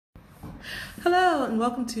Hello, and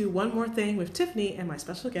welcome to One More Thing with Tiffany and my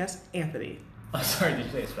special guest, Anthony. I'm sorry, did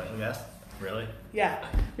you say special guest? Really? Yeah,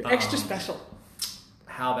 you're extra special.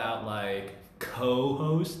 How about like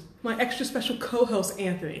co-host? My extra special co-host,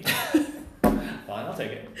 Anthony. Fine, I'll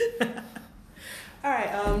take it. All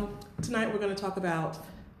right, tonight we're going to talk about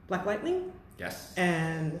Black Lightning Yes.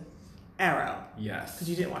 and Arrow. Yes. Because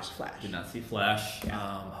you didn't watch The Flash. Did not see Flash. Yeah.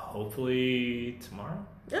 Hopefully tomorrow?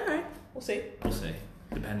 All right, we'll see. We'll see.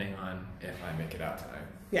 Depending on if I make it out tonight.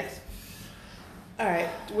 Yes. All right,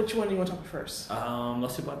 which one do you want to talk about first?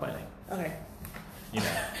 Let's do Black Lightning. Okay. You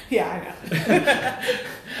know. Yeah, I know.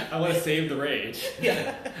 I want to save the rage.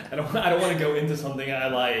 Yeah. I don't want to go into something I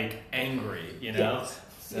like angry, you know? Yes.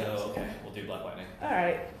 So, Yes. okay, we'll do Black Lightning. All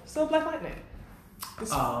right, so Black Lightning.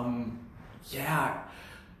 Yeah.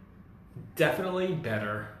 Definitely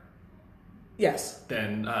better Yes.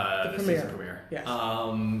 than The the premiere. season premiere. Yes.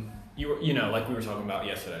 You know, like we were talking about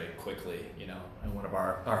yesterday, quickly, you know, in one of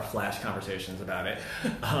our Flash conversations about it.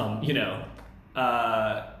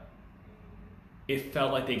 It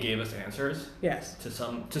felt like they gave us answers. Yes. To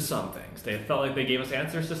some things. They felt like they gave us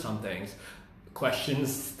answers to some things,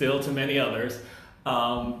 questions still to many others,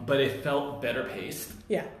 but it felt better paced.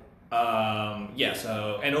 Yeah.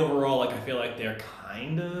 So, and overall, like, I feel like they're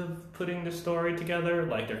kind of putting the story together,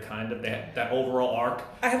 like they're kind of, that overall arc.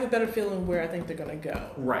 I have a better feeling where I think they're going to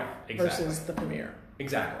go. Right, exactly. Versus the premiere.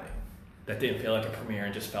 Exactly. That didn't feel like a premiere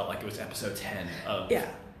and just felt like it was episode 10 of... Yeah.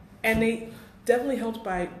 And they definitely helped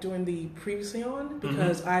by doing the previously on,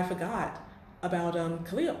 because I forgot about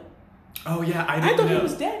Khalil. Oh, yeah, I thought he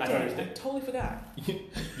was dead. I totally forgot.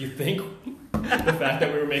 You think the fact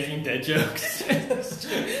that we were making dead jokes?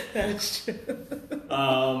 That's true.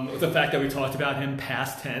 The fact that we talked about him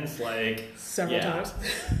past tense, like... Several times.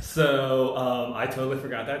 So, I totally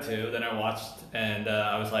forgot that too. Then I watched and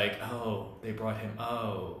I was like, oh, they brought him...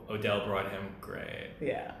 Oh, Odell brought him. Great.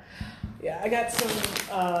 Yeah. Yeah, I got some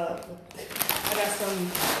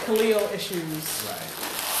Khalil issues. Right.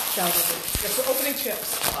 Yes, we're opening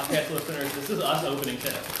chips. Podcast listeners, this is us opening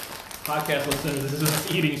chips. Podcast listeners, this is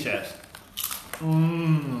us eating chips.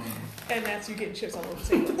 Mmm. And that's you getting chips all over the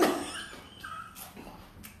table.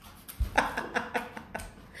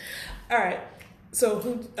 All right. So,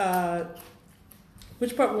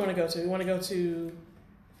 which part we want to go to? We want to go to...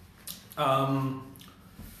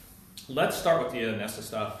 Let's start with the Nessa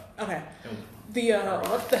stuff. Okay.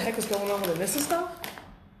 What the heck is going on with the Nessa stuff?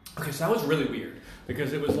 Okay, so that was really weird.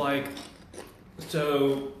 Because it was like...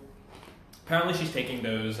 So, apparently she's taking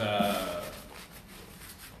those... The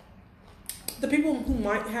people who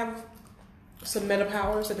might have some meta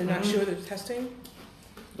powers that they're not sure they're testing.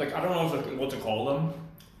 Like, I don't know what to call them.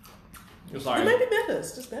 It might be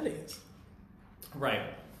metas, just metas. Right.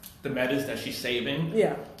 The metas that she's saving.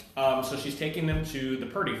 Yeah. So she's taking them to the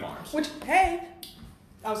Purdy farms. Which, hey,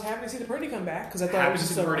 I was happy to see the Purdy come back, because I thought it was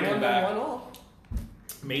just a one-on-one.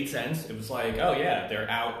 Made sense. It was like, oh yeah, they're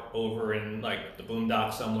out over in like the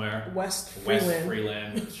boondocks somewhere. West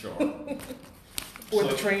Freeland. Sure. Where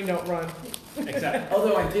the train don't run. Exactly.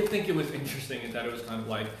 Although I did think it was interesting in that it was kind of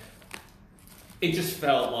like, it just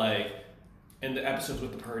felt like in the episodes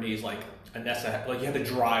with the Purdys, like Anessa, like you had to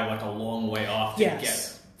drive like a long way off to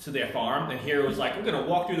get to their farm, and here it was like, we're gonna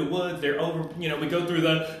walk through the woods. They're over, you know, we go through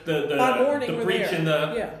the breach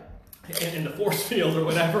in the force field or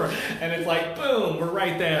whatever, and it's like, boom, we're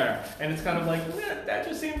right there. And it's kind of like, that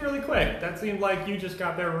just seemed really quick. That seemed like you just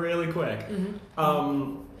got there really quick.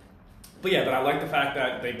 Mm-hmm. But I like the fact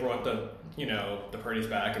that they brought the Purdys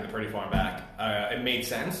back and the Purdy farm back. It made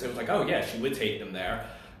sense. It was like, oh yeah, she would take them there.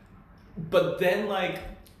 But then like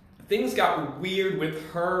things got weird with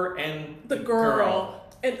her and the girl.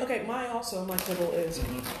 And okay, my quibble is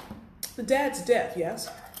the dad's death, yes?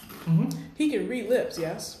 Mm-hmm. He can read lips,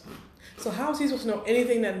 yes? So how is he supposed to know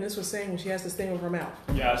anything that Nissa was saying when she has this thing over her mouth?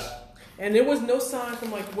 Yes. And there was no sign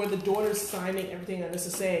from like where the daughter's signing everything that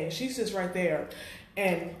Nissa's saying. She's just right there.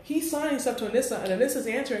 And he's signing stuff to Anissa, and Anissa's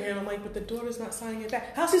answering him. I'm like, but the daughter's not signing it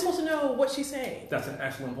back. How's he supposed to know what she's saying? That's an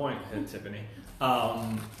excellent point, Tiffany.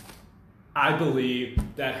 I believe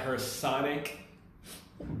that her sonic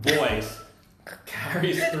voice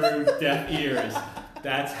carries through deaf ears.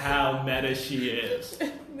 That's how meta she is.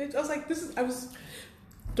 I was like, I was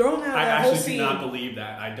thrown out. I that whole actually scene. do not believe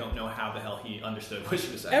that. I don't know how the hell he understood what she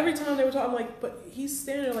was saying. Every time they were talking, I'm like, but he's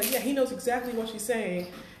standing there like, yeah, he knows exactly what she's saying,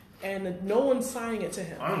 and no one's signing it to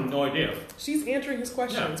him. I have no idea. She's answering his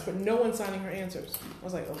questions, but no one's signing her answers. I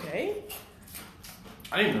was like, okay.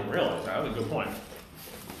 I didn't even realize that. That was a good point.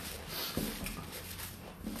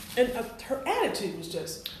 And her attitude was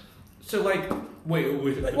just... So, like, wait.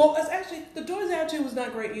 Well, it's actually, the daughter's attitude was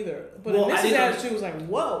not great either. But Nissa's attitude was like,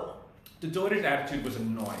 whoa. the daughter's attitude was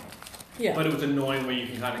annoying. Yeah. But it was annoying where you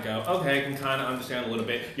can kind of go, okay, I can kind of understand a little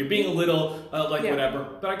bit. You're being a little, whatever,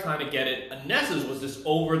 but I kind of get it. Anessa's was this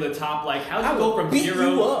over-the-top, like, how do you go from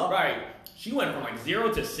zero? Right. She went from, like,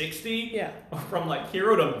 0 to 60. Yeah. From, like,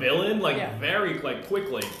 hero to villain, like, very, like,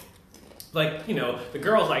 quickly. Like, you know, the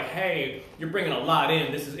girl's like, hey, you're bringing a lot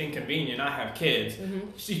in. This is inconvenient. I have kids.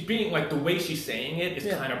 Mm-hmm. She's being, like, the way she's saying it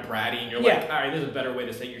is kind of bratty. And you're like, all right, there's a better way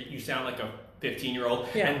to say it. You sound like a 15-year-old.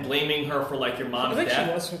 And blaming her for, like, your mom's death. I think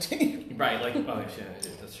she was 15. Right, like, oh,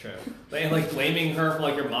 shit, that's true. And, like, blaming her for,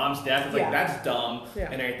 like, your mom's death. It's like, that's dumb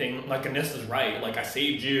and everything. Like, Anessa's right. Like, I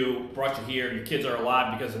saved you, brought you here. Your kids are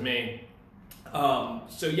alive because of me.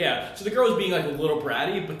 So the girl was being, like, a little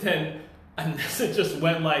bratty, but then Anessa just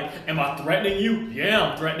went like, am I threatening you? Yeah,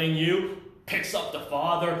 I'm threatening you. Picks up the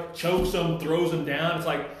father, chokes him, throws him down. It's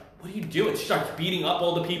like, what are you doing? She starts beating up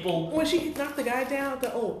all the people. When she knocked the guy down,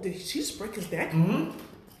 did she just break his neck? Mm-hmm.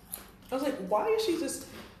 I was like, why is she just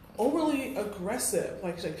overly aggressive?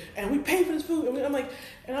 Like, she's like, and we pay for this food. And I'm like,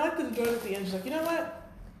 and I like the daughter at the end. She's like, you know what?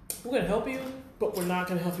 We're going to help you, but we're not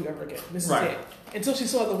going to help you ever again. This is it. Until she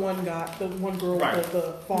saw the one girl with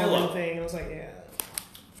the falling thing. And I was like, yeah.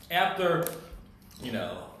 After, you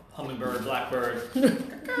know, hummingbird, blackbird,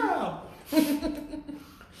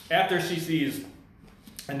 after she sees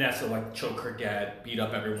Anessa like choke her dad, beat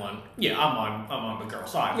up everyone, I'm on the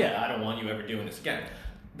girl's side. Yeah, I don't want you ever doing this again.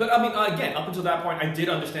 But I mean, again, up until that point, I did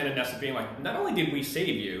understand Anessa being like, not only did we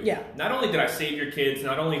save you, not only did I save your kids,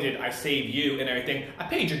 not only did I save you and everything, I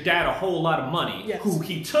paid your dad a whole lot of money. Yes. Who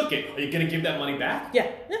he took it. Are you going to give that money back?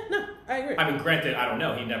 Yeah, no, I agree. I mean, granted, I don't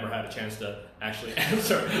know. He never had a chance to actually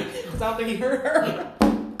answer. Because I don't think he heard her.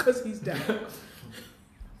 Because he's dead.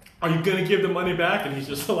 Are you going to give the money back? And he's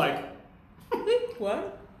just like,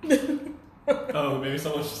 what? Oh, maybe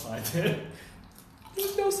someone just signed it.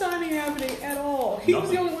 There's no signing happening at all. He was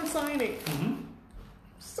the only one signing. Mm-hmm.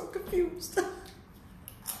 So confused.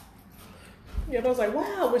 But I was like,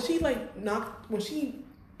 wow. When she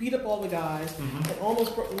beat up all the guys and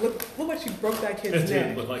almost looked like she broke that kid's neck. It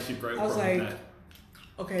did look like she broke. I was like,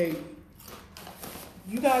 okay,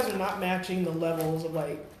 you guys are not matching the levels of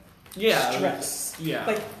stress.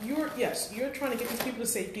 Like you're trying to get these people to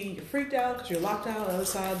safety. You're freaked out because you're locked out on the other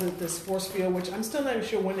side of this force field, which I'm still not even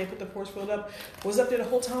sure when they put the force field up. Was it up there the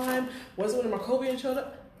whole time? Was it when the Markovians showed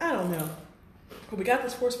up? I don't know. But we got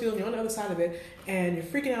this force field, and you're on the other side of it, and you're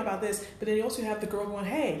freaking out about this. But then you also have the girl going,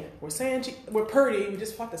 hey, we're Purdy, we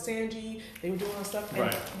just fought the Sanji, they were doing all stuff,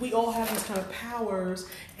 and we all have these kind of powers,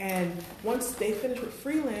 and once they finish with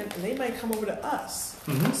Freeland, they might come over to us.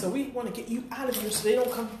 Mm-hmm. So we want to get you out of here so they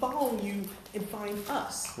don't come following you and find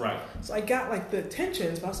us. Right. So I got like the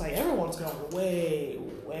tensions, but I was like, everyone's going way,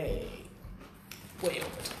 way, way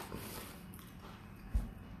over time.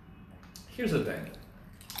 Here's the thing.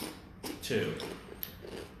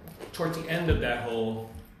 Towards the end of that whole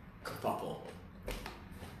kerfuffle,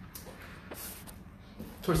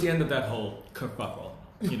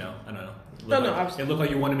 you know, I don't know. It looked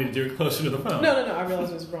like you wanted me to do it closer to the phone. No, I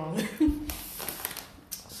realized it was wrong.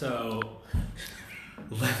 So,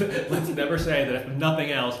 let's never say that if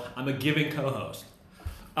nothing else, I'm a giving co-host.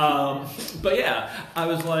 But yeah, I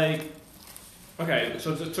was like, okay,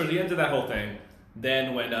 so to the end of that whole thing,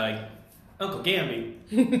 then when Uncle Gamby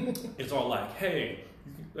is all like, hey,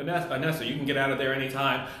 Anessa, you can get out of there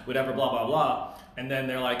anytime, whatever, blah, blah, blah. And then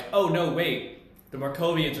they're like, oh, no, wait, the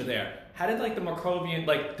Markovians are there. How did, did the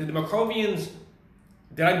Markovians,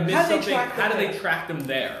 did I miss something? How did they track them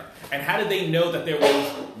there? And how did they know that there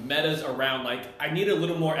was metas around? I need a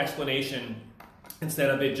little more explanation instead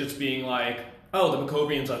of it just being like, oh, the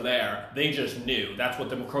Markovians are there. They just knew. That's what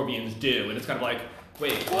the Markovians do. And it's kind of like,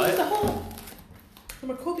 wait, what? The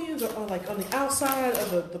Markovians are on the outside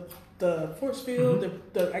of the force field.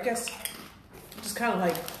 Mm-hmm. I guess just kind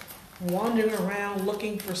of wandering around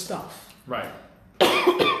looking for stuff. Right.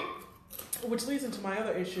 Which leads into my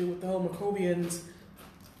other issue with the whole Markovians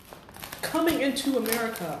coming into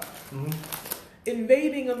America,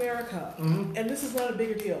 invading America, and this is not a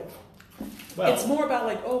bigger deal. Well, it's more about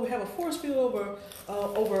we have a force field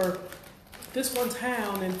over this one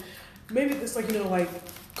town, and maybe it's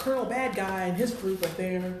Colonel Bad Guy and his group are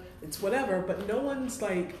there. It's whatever, but no one's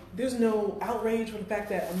there's no outrage for the fact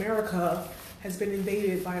that America has been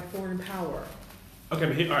invaded by a foreign power. Okay,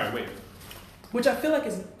 but all right, wait. Which I feel like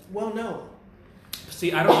is well known.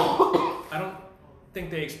 See, I don't think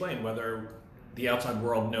they explain whether the outside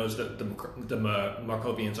world knows that the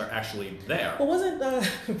Markovians are actually there. Well, wasn't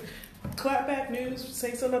Clapback News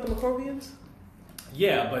saying something about the Markovians?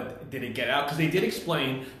 Yeah, but did it get out? Because they did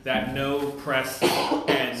explain that no press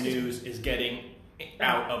and news is getting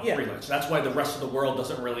out of Freeland. So that's why the rest of the world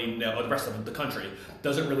doesn't really know, or the rest of the country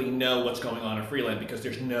doesn't really know what's going on in Freeland, because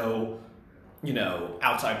there's no,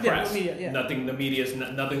 outside press.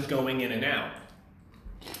 Nothing's going in and out.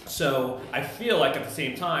 So I feel like at the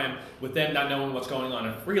same time, with them not knowing what's going on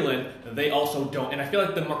in Freeland, they also don't. And I feel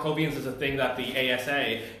like the Markovians is a thing that the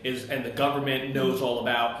ASA is and the government knows all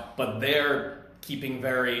about, but they're keeping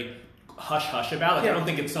very hush-hush about it. I don't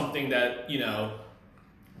think it's something that,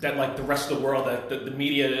 that like the rest of the world, that the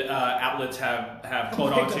media outlets have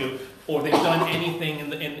caught on to, or they've done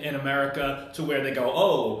anything in America to where they go,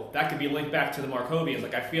 oh, that could be linked back to the Markovians.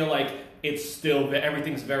 Like, I feel like it's still,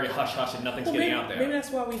 everything's very hush-hush and nothing's getting out there. Maybe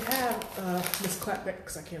that's why we have Miss Clapback,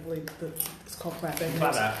 because I can't believe it's called Clapback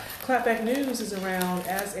News. Clapback News is around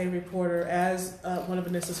as a reporter, as one of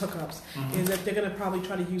Vanessa's hookups, is that they're going to probably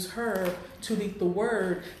try to use her to leak the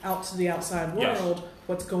word out to the outside world,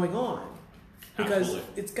 what's going on. Because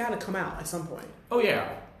it's got to come out at some point. Oh, yeah.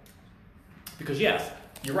 Because, yes,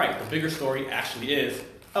 you're right. The bigger story actually is,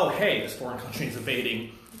 oh, hey, this foreign country is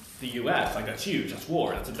invading the U.S. Like, that's huge. That's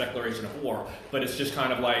war. That's a declaration of war. But it's just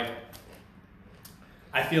kind of like,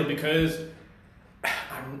 I feel because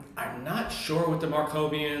I'm not sure with the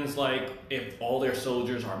Markovians, like, if all their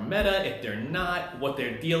soldiers are meta, if they're not, what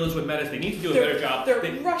their deal is with metas. They need to do a better job. They're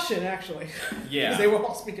Russian, actually. Yeah. Because they were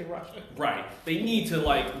all speaking Russian. Right. They need to,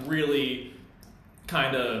 like, really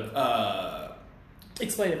kind of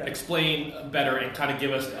explain better and kind of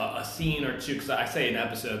give us a scene or two, because I say an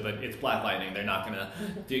episode, but it's Black Lightning. They're not going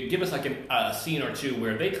to give us like a scene or two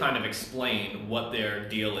where they kind of explain what their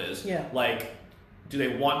deal is. Yeah. Like, do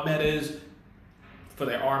they want metas for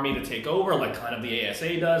their army to take over, like kind of the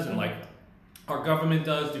ASA does and like our government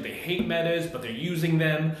does? Do they hate metas, but they're using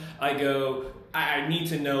them? I need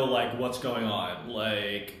to know like what's going on.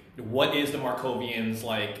 Like, what is the Markovians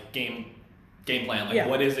like game plan? Like,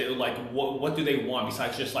 what is it? Like, what do they want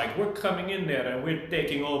besides just like, we're coming in there and we're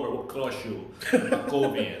taking over, we'll crush you,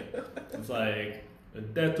 Markovian. It's like,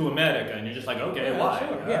 death to America, and you're just like, okay, why?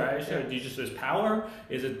 Sure. All right, sure. Do you just, there's power?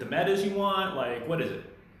 Is it the metas you want? Like, what is it?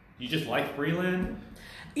 You just like Freeland?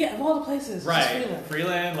 Yeah, of all the places. Right.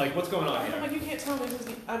 Freeland, like, what's going on here? Like, you can't tell me who's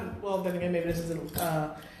well, then again, maybe this isn't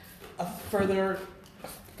a further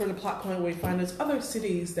plot point where we find there's other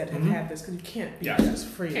cities that have had this, because you can't be just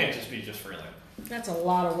Freeland. Can't just be just Freeland. That's a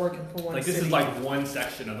lot of working for one city. This is like one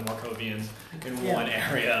section of the Markovians in one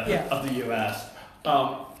area of the U.S.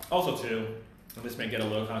 Also, too, and this may get a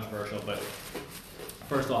little controversial, but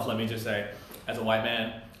first off, let me just say, as a white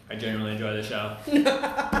man, I genuinely enjoy this show.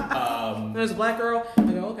 There's a black girl, I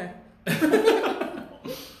go, okay.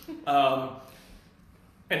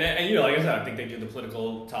 And like I said, I think they do the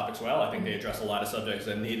political topics well. I think they address a lot of subjects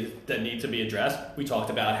that need to be addressed. We talked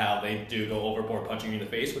about how they do go overboard, punching you in the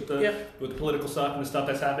face with the political stuff and the stuff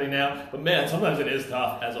that's happening now. But man, sometimes it is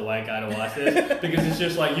tough as a white guy to watch this, because it's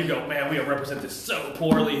just like, you go, man, we are represented so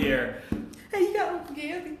poorly here. Hey, you got Uncle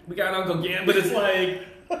Gamby. We got Uncle Gam, but it's like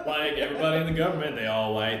everybody in the government, they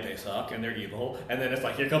all white, they suck, and they're evil. And then it's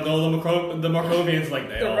like, here comes all the Markovians, like,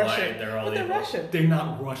 they're all Russian. White, they're all evil. They're Russian. They're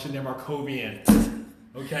not Russian, they're Markovians.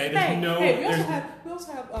 Okay, we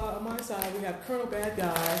also have on my side, we have Colonel Bad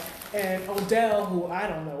Guy and Odell, who I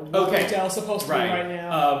don't know what Odell's supposed to be right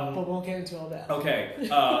now, but we'll get into all that. Okay,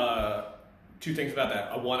 two things about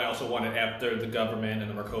that. One, I also wanted, after the government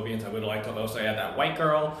and the Markovians, I would like to also add that white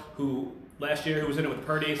girl who last year who was in it with the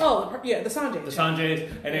Purdy's. Oh, the Sanjays. The Sanjays.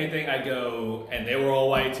 And anything I go, and they were all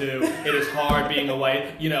white too. It is hard being a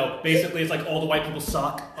white, basically it's like all the white people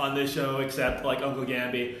suck on this show except like Uncle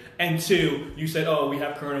Gamby. And two, you said, oh, we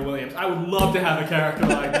have Colonel Williams. I would love to have a character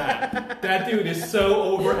like that. That dude is so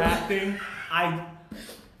overacting.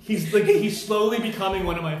 He's slowly becoming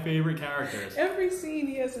one of my favorite characters. Every scene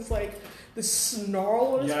he has this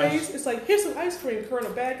snarl on his face. It's like, here's some ice cream,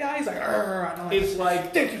 Colonel Bad Guy. He's like, it's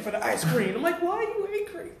like, thank you for the ice cream. I'm like, why are you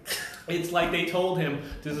angry? It's like they told him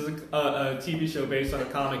this is a TV show based on a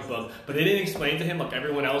comic book, but they didn't explain to him like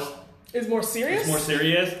everyone else is more serious.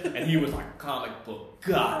 And he was like, comic book,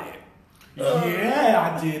 got it.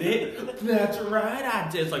 Yeah, I did it. That's right, I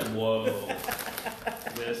did. It's like, whoa,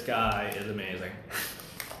 this guy is amazing.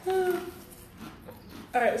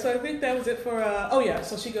 All right, so I think that was it for.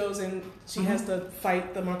 So she goes and she has to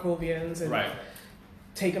fight the Markovians and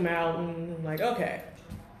take them out, and I'm like, okay,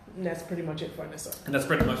 and that's pretty much it for Anissa.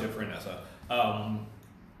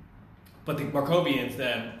 But the Markovians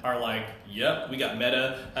then are like, yep, we got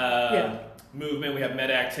meta movement, we have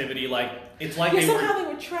meta activity. Like, it's like they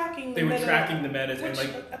were tracking. They were tracking the metas, and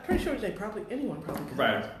like I'm pretty sure anyone probably could.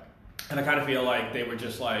 Right. And I kind of feel like they were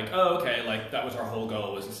just like, oh, okay, like that was our whole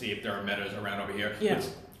goal, was to see if there are metas around over here. Yeah.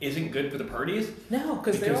 isn't good for the Purdy's. No,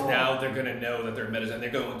 because now they're going to know that they're metas and they're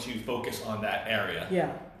going to focus on that area.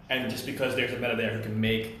 Yeah. And just because there's a meta there who can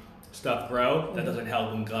make stuff grow, that doesn't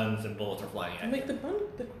help when guns and bullets are flying at you. Make the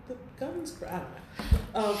guns grow. I don't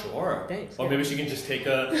know. Sure. Thanks. Or maybe she can just take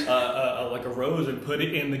a like a rose and put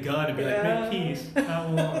it in the gun and be like, make peace. How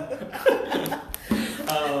long?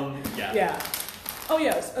 Yeah. Yeah. Oh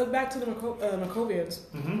yes. Back to the Markovians.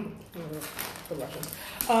 Mm-hmm. The Russians.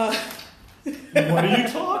 What are you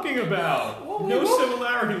talking about? Well, no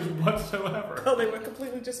similarities whatsoever. Oh, they were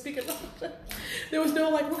completely just speaking Russian. There was no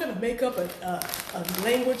like, we're going to make up a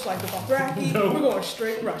language like the Dothraki. No. We're going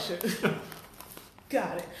straight Russian.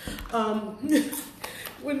 Got it.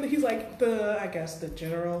 When he's like I guess the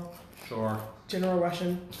general. Sure. General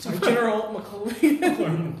Russian. Sorry, General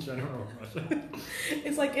Markovian. General Russian.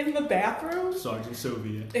 It's like in the bathroom. Sergeant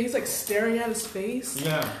Soviet. And he's like staring at his face.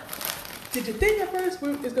 Yeah. Did you think at first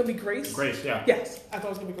it's going to be Grace? Grace, yeah. Yes, I thought it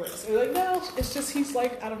was going to be Grace. And like, no, it's just he's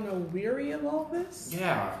like, I don't know, weary of all this.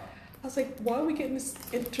 Yeah. I was like, why are we getting this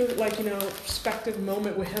perspective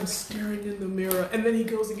moment with him staring in the mirror, and then he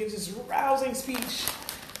goes and gives this rousing speech.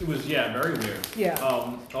 It was, very weird. Yeah.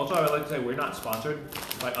 Also, I would like to say we're not sponsored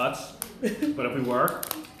by Utz, but if we were,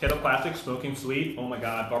 Kettle Classic, Smoking Sweet, oh my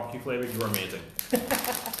god, barbecue flavored, you're amazing.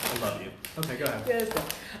 I love you. Okay, go ahead. Yeah,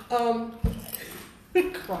 it's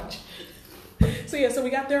good. Crunch. So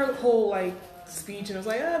we got their whole like speech, and it was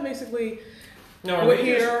like, basically, we're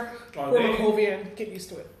here, we're Markovian, get used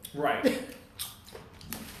to it. Right.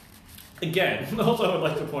 Again, also I would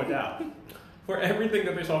like to point out, for everything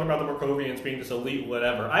that they talk about the Markovians being this elite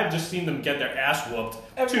whatever, I've just seen them get their ass whooped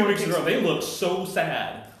 2 weeks in a row. They look so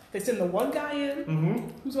sad. They send the one guy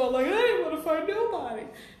in who's all like, I didn't want to find nobody.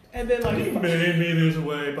 And then like, you made me this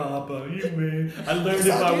way, Papa. You made. I learned it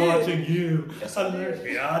by watching you. Yes, I learned.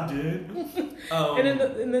 Yeah, I did.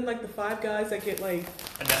 And then like the 5 guys that get like.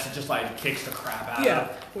 And that's just like kicks the crap out of Yeah,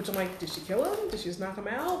 him. which I'm like, did she kill him? Did she just knock him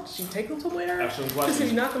out? Did she take him somewhere? Actually, because if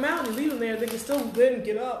you knock him out and you leave him there, they can still then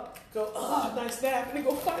get up, go, nice nap, and then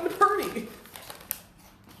go find the Purdy.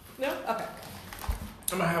 No? Okay.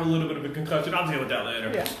 I'm gonna have a little bit of a concussion. I'll deal with that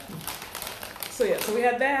later. Yeah. So we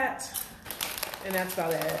had that, and that's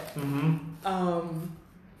about it.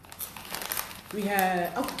 We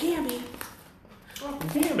had Gamby. Oh,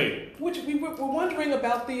 Gamby. Which we were wondering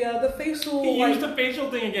about the facial. He used the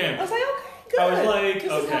facial thing again. I was like, okay, good. I was like,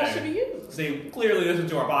 this is how it should be used. They clearly listened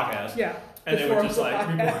to our podcast. Yeah. And they were just like,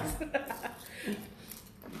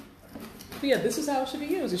 But yeah, this is how it should be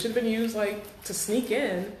used. It should have been used like to sneak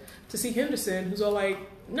in to see Henderson, who's all like,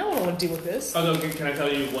 no one want to deal with this. Although, can I tell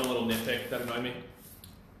you one little nitpick that annoyed me?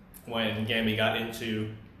 When Gamby got into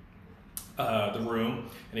the room,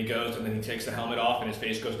 and he goes, and then he takes the helmet off, and his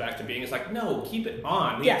face goes back to being. It's like, no, keep it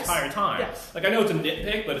on the entire time. Yes. Like, I know it's a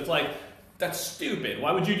nitpick, but it's like, that's stupid.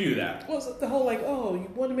 Why would you do that? Well, it's the whole like, you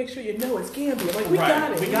want to make sure you know it's Gamby. I'm like, we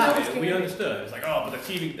got it. We got it. We understood. It's like, but the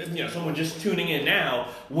TV, someone just tuning in now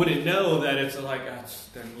wouldn't know that it's like,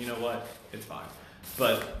 then you know what? It's fine.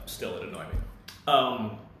 But still, it annoyed me.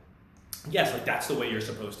 Yes, like that's the way you're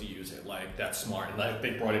supposed to use it. Like that's smart. And like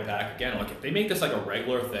they brought it back again. Like if they make this like a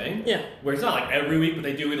regular thing, where it's not like every week, but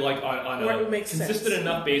they do it like on a consistent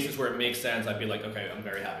enough basis where it makes sense, I'd be like, okay, I'm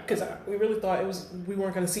very happy. Because we really thought we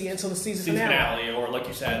weren't going to see it until the season finale, or like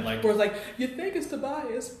you said, like where it's like you think it's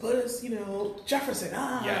Tobias, but it's Jefferson.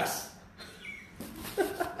 Yes.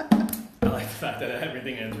 I like the fact that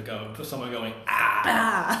everything ends with someone going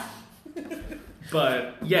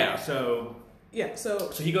But yeah, so. Yeah, so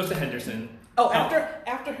he goes to Henderson.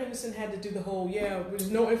 After Henderson had to do the whole, there's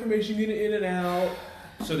no information getting in and out.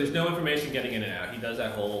 So there's no information getting in and out. He does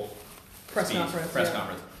that whole press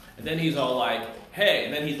conference. And then he's all like, hey,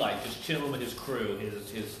 and then he's like just chilling with his crew,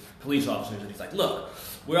 his police officers, and he's like, look,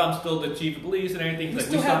 I'm still the chief of police and everything. He's like,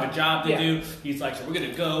 we still have a job to do. He's like, so we're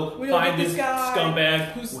going to go find this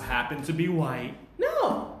scumbag who happens to be white.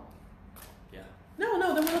 No. Yeah.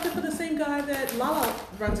 No, then we're looking for the same guy that Lala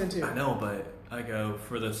runs into. I know, but I go,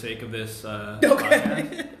 for the sake of this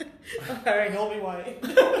podcast. Alright, he'll be white.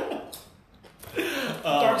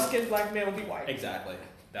 Dark-skinned black man will be white. Exactly.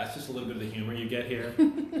 That's just a little bit of the humor you get here. He's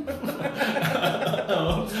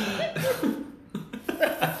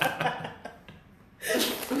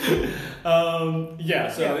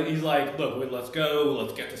like, look, let's go,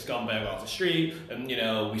 let's get the scumbag off the street, and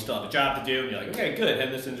we still have a job to do. And you're like, okay, good,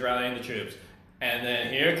 Henderson's rallying the troops. And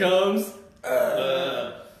then here comes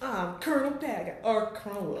Colonel Daggett or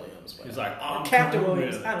Colonel Williams. He's like, Captain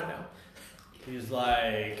Williams. I don't know. He's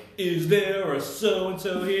like, is there a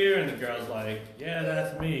so-and-so here? And the girl's like, yeah,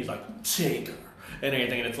 that's me. He's like, take her. And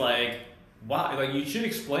everything. And it's like, why? Like, you should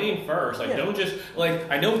explain first. Like, don't just, like,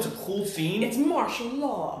 I know it's a cool scene. It's martial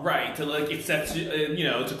law. Right. To, like, it sets,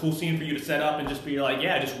 it's a cool scene for you to set up and just be like,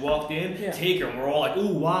 yeah, I just walked in, take her, and we're all like,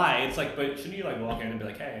 ooh, why? It's like, but shouldn't you, like, walk in and be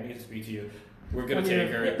like, hey, I need to speak to you. We're going to take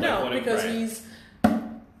her. Yeah, no, because he's...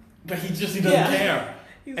 But he doesn't care.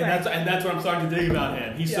 That's what I'm starting to dig about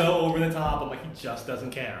him. He's so over the top. I'm like, he just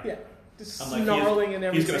doesn't care. Yeah. Just snarling in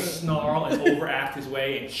every scene. He's going to snarl and overact his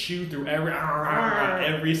way and chew through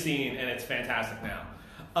every scene, and it's fantastic now.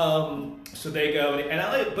 So they go, and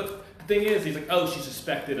I like, but the thing is, he's like, oh, she's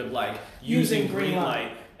suspected of like using green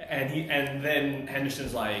light, and then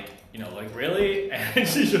Henderson's like, like, really? And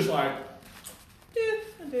she's just like, yeah,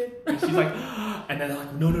 I did. And she's like, and then they're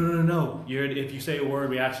like, no. If you say a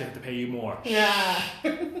word, we actually have to pay you more. Yeah.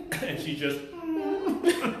 And she just.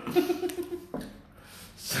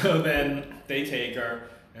 So then they take her.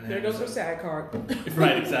 And there goes her SAG card.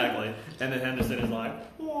 Right, exactly. And then Henderson is like,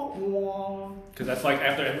 because that's like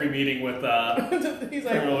after every meeting with he's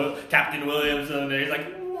like, Captain Williamson, and he's like,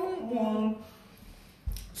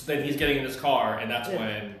 so then he's getting in his car, and that's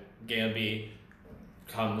when Gamby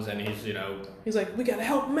comes and he's like, we gotta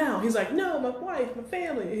help him out. He's like, no, my wife, my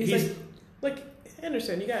family. He's like,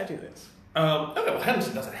 Henderson, you gotta do this. Okay, well,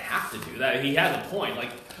 Henderson doesn't have to do that. He has a point.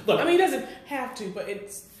 Like, look, I mean, he doesn't have to, but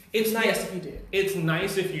it's nice if you do. It's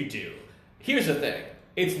nice if you do. Here's the thing: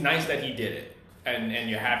 it's nice that he did it, and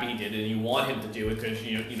you're happy he did it, and you want him to do it because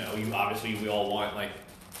you obviously we all want like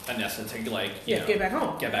Anessa to get back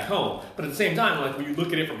home. Get back home. But at the same time, like when you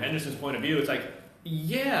look at it from Henderson's point of view, it's like,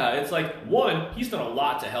 yeah, it's like one, he's done a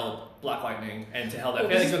lot to help Black Lightning and to help that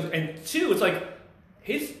family, and two, it's like.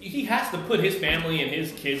 He has to put his family and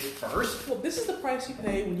his kids first. Well, this is the price you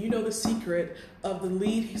pay when you know the secret of the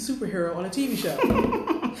lead superhero on a TV show.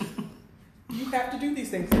 You have to do these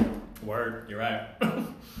things now. Word, you're right.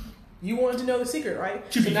 You wanted to know the secret, right?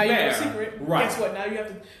 To be now fair, you know the secret. right. Guess what? Now you have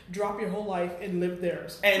to drop your whole life and live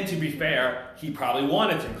theirs. And to be fair, he probably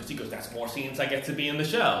wanted to because he goes, "That's more scenes I get to be in the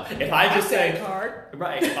show." If I just say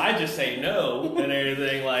if I just say no and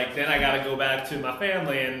everything, like then I got to go back to my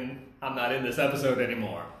family and. I'm not in this episode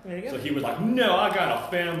anymore. There you go. So he was like, no, I got a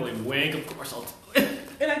family. Wink, of course I'll do it.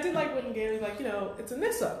 And I did like when Gary's like, it's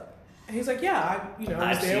Anissa. And he's like, yeah, I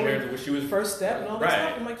was there when she was first step and all that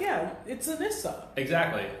stuff. I'm like, yeah, it's Anissa.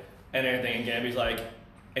 Exactly. And everything. And Gamby's like,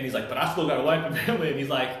 but I still got a wife and family. And he's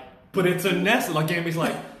like, but it's Anissa. Like, Gamby's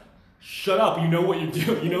like, shut up. You know what you're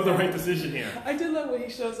doing. You know the right decision here. I did love when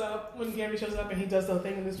Gamby shows up and he does the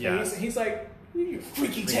thing in his face. And he's like, you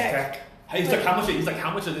freaky tech. He's like,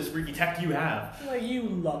 how much of this freaky tech do you have? Like, you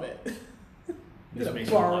love it. You're gonna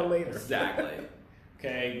borrow later. Exactly.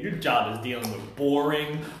 Okay, your job is dealing with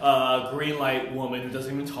boring green light woman who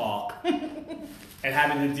doesn't even talk, and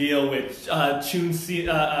having to deal with Have to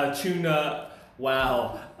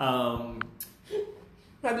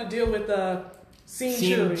deal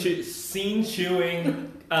with scene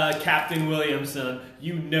chewing Captain Williamson.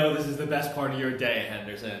 You know this is the best part of your day,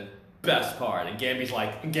 Henderson. Best part. And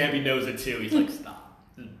Gamby knows it too. He's like, stop.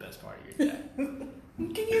 This is the best part of your day.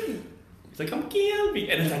 Gamby. He's like, I'm Gamby.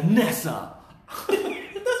 And it's Anessa.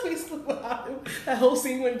 That's basically what happened. That whole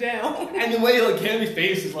scene went down. And the way Gamby's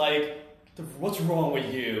face is like, what's wrong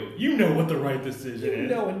with you? You know what the right decision is. You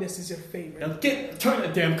know when this is your favorite. Now turn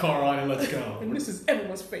that damn car on and let's go. And this is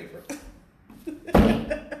everyone's favorite.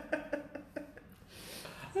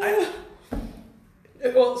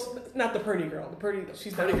 Well, not the Purdy girl.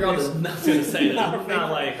 She's Purdy girl is not going to say that. It's not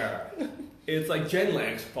like her. It's like Jen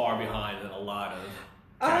Lang's far behind in a lot of.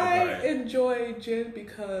 I enjoy Jen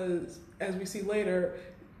because, as we see later,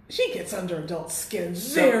 she gets under adult skin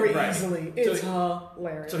very easily. It's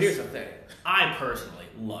hilarious. So here's the thing. I personally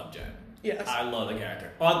love Jen. Yes. I love the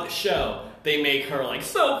character. On the show, they make her like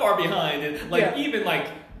so far behind, and even like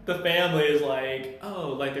the family is like, oh,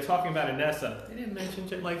 like they're talking about Anessa. They didn't mention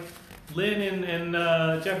Jen. Like Lynn and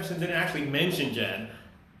Jefferson didn't actually mention Jen.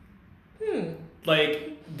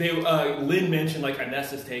 Like Lynn mentioned like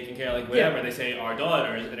Anessa's taking care of like whatever. And they say our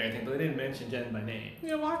daughters and everything, but they didn't mention Jen by name. You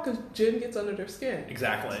know why? Because Jen gets under their skin.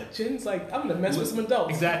 Exactly. Jen's like, I'm gonna mess with some adults.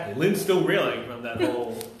 Exactly. Lynn's still reeling from that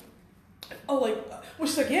whole.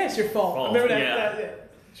 She's like, yeah, it's your fault. Remember that? Yeah.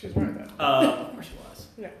 She was right that. Of course she was.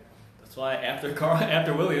 Yeah. That's why after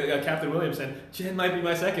Captain Williamson, Jen might be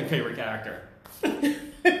my second favorite character. The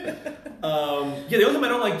only time I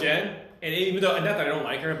don't like Jen, and even though not that I don't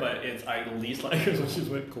like her, but I least like her when she's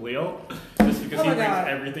with Khalil, just because he brings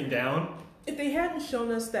everything down. If they hadn't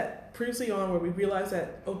shown us that previously on where we realized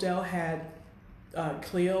that Odell had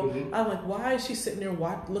Cleo, I'm like, why is she sitting there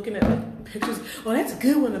looking at like pictures? Oh, that's a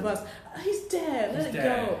good one of us. He's dead. Let it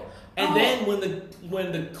go. And then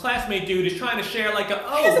when the classmate dude is trying to share like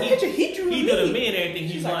here's a picture he drew he did me and everything,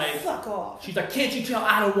 she's like, fuck off. She's like, can't you tell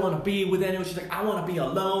I don't want to be with anyone? She's like, I want to be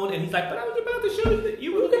alone. And he's like, but I was about to show you that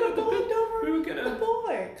you were gonna bond over we were gonna the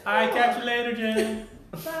boy. I catch you later, Jen.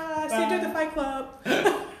 Bye. See you at the Fight Club.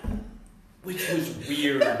 Which was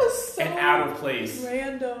weird That was so and out of place.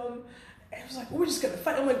 Random. And it was like, we're just gonna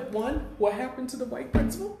fight. I'm like, one, what happened to the white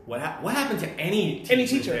principal? What happened to any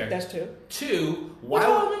teacher? there? That's two. Two. Why?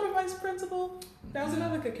 Oh, remember vice principal? That was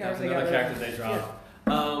another good character. That's another character they dropped.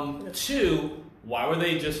 Yeah. Two. Why were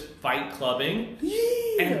they just fight clubbing?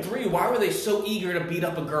 Yeah. And three. Why were they so eager to beat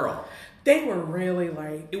up a girl? They were really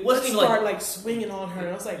like, it wasn't even like swinging on her. And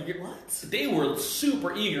I was like, what? They were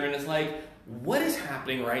super eager, and it's like, what is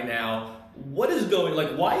happening right now? What is going,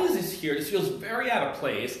 like, why is this here? This feels very out of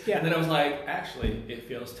place. Yeah. And then I was like, actually, it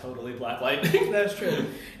feels totally Black Lightning. That's true.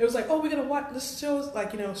 It was like, oh, we're going to watch, this show's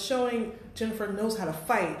like, showing Jennifer knows how to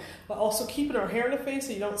fight, but also keeping her hair in the face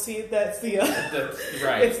so you don't see it. That's the, that's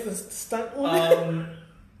right. It's the stunt woman.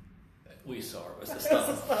 We saw her was the stunt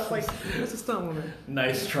woman. I was like, it's a stunt woman.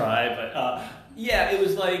 Nice try, but yeah, it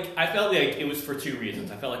was like, I felt like it was for two reasons.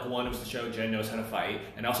 I felt like one, it was to show Jen knows how to fight,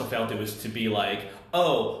 and I also felt it was to be like,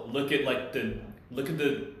 oh, look at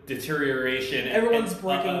the deterioration. Everyone's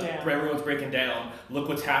breaking down. Everyone's breaking down. Look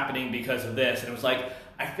what's happening because of this. And it was like,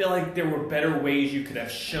 I feel like there were better ways you could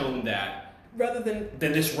have shown that. Rather than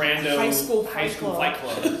this random high school fight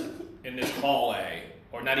club in this hallway.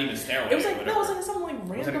 Or not even stairway. It was like, no, it was like something like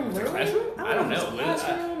random room. I don't know.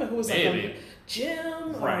 Classroom, it was like a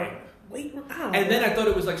gym. Right. Weight room. I don't know. And then I thought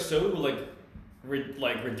it was like so like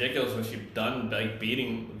ridiculous when she done like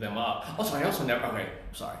beating them up. Also, I also never. Okay,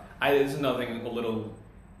 sorry. This is another thing, a little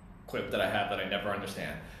quip that I have that I never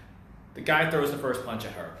understand. The guy throws the first punch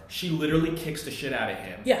at her. She literally kicks the shit out of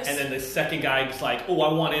him. Yes. And then the second guy's like, oh,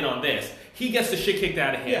 I want in on this. He gets the shit kicked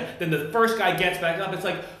out of him. Yeah. Then the first guy gets back up. It's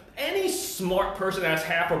like, any smart person that has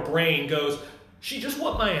half a brain goes, she just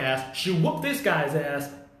whooped my ass. She whooped this guy's ass.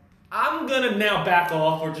 I'm going to now back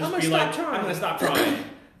off or just be like, I'm going to stop trying.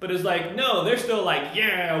 But it's like, no, they're still like,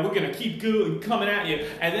 yeah, we're going to keep coming at you.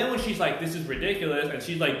 And then when she's like, this is ridiculous, and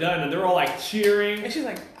she's like done, and they're all like cheering. And she's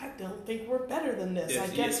like, I don't think we're better than this.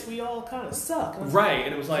 I guess we all kind of suck. And right. Like,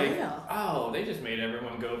 and it was like, oh, they just made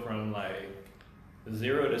everyone go from like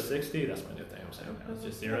 0 to 60. That's my new thing. I'm saying it's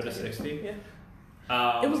just 0 to 60. Yeah.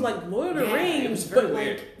 It was like Lord of the Rings, it was very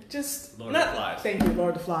weird. Like just Lord of the Flies. Thank you,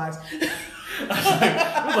 Lord of the Flies. It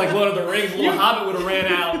was like Lord of the Rings. Little Hobbit would have ran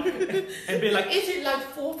out and been like, "Is it like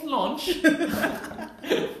fourth launch?"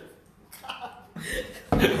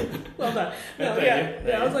 Well done. No,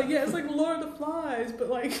 yeah. I was like, yeah, it's like Lord of the Flies, but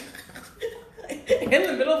like in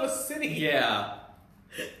the middle of a city. Yeah.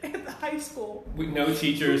 At the high school. With no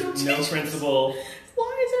teachers, no principal.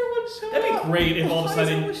 Why is everyone showing up? That'd be great if all of a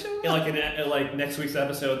sudden, in next week's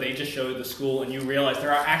episode, they just show the school and you realize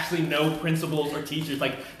there are actually no principals or teachers.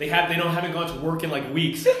 Like haven't gone to work in like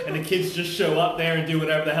weeks, and the kids just show up there and do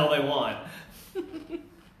whatever the hell they want.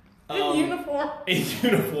 In uniform. In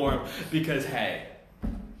uniform, because hey,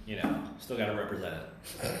 still got to represent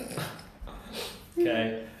it.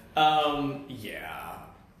 Okay. Yeah.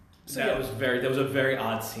 So that was a very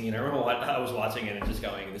odd scene. I remember I was watching it and just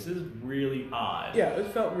going, this is really odd. Yeah, it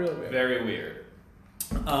felt really weird. Very weird.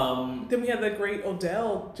 Then we had that great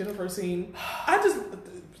Odell Jennifer scene.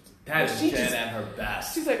 That is Jen at her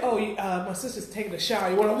best. She's like, oh, my sister's taking a shower.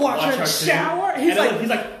 You want to watch her shower? He's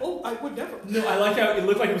like, oh, I would never. No, I like how it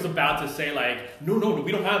looked like he was about to say like, no,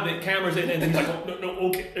 we don't have the cameras in. And then he's like, oh, no,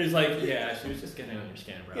 okay. It's like, yeah, she was just getting on your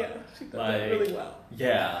skin, bro. Yeah, she did that really well.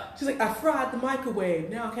 Yeah. She's like, I fried the microwave.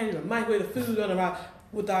 Now I can't even microwave the food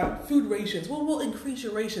with our food rations. Well, we'll increase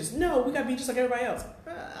your rations. No, we got to be just like everybody else.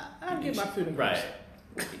 I'll get my food increased. Right.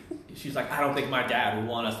 She's like, I don't think my dad would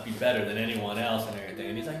want us to be better than anyone else and everything.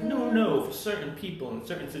 And he's like, no, for certain people in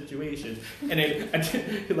certain situations. And then,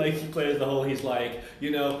 like, he plays the whole, he's like, I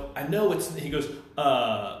know he goes,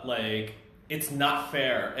 like, it's not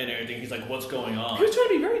fair and everything. He's like, what's going on? He was trying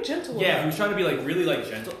to be very gentle. Yeah, he was trying to be, like, really, like,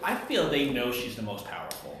 gentle. I feel they know she's the most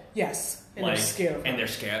powerful. Yes, and they're scared of her. And they're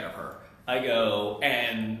scared of her. I go,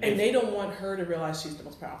 and they don't want her to realize she's the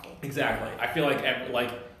most powerful. Exactly.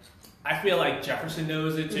 I feel like Jefferson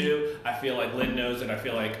knows it too. I feel like Lynn knows it. I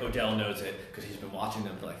feel like Odell knows it because he's been watching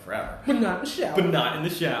them for like forever. But not in the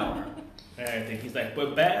shower. And I think he's like,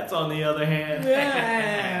 but Bats on the other hand.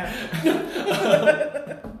 Yeah.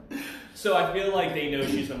 So I feel like they know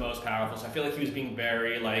she's the most powerful. So I feel like he was being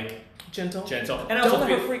very like gentle. And I also don't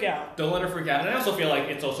let her freak out. Don't let her freak out. And I also feel like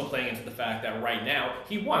it's also playing into the fact that right now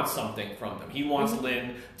he wants something from them. He wants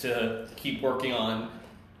Lynn to keep working on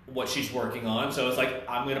what she's working on. So it's like,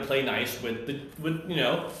 I'm going to play nice with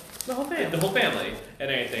The whole family. The whole family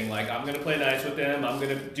and anything. Like, I'm going to play nice with them. I'm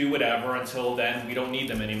going to do whatever until then we don't need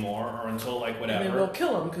them anymore, or until, like, whatever. And then we'll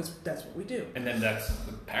kill them because that's what we do. And then that's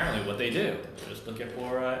apparently what they do. They're just looking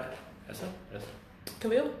for Essa?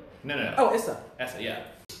 Khalil? No. Oh, Issa. Essa, yeah.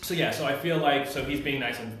 So I feel like, so he's being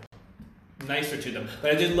nicer to them.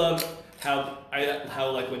 But I did love how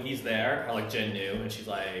like when he's there, how like Jen knew, and she's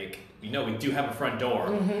like, we do have a front door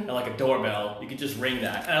and like a doorbell. You could just ring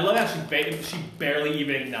that. And I love how she barely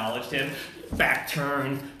even acknowledged him. Back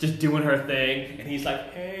turn, just doing her thing, and he's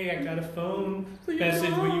like, "Hey, I got a phone message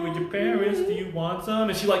with you and your parents. Do you want some?"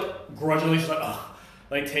 And she like grudgingly, she's like, "Oh,"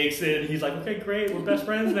 like takes it. And he's like, "Okay, great, we're best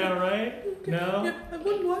friends now, right?" Okay. No, yeah, I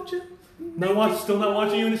wouldn't watch it. Still not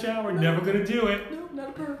watching you in the shower. No. Never gonna do it. No, not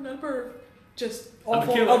a perv. Just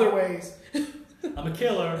awful other ways. I'm a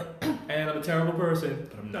killer, and I'm a terrible person,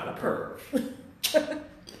 but I'm not a perv.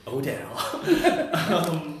 Odell.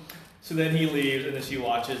 So then he leaves, and then she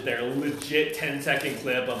watches their legit 10-second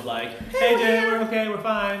clip of like, "Hey Jen, we're okay, we're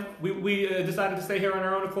fine. We decided to stay here on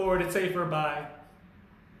our own accord. It's safer. Bye."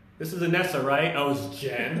 This is Anessa, right? Oh, it's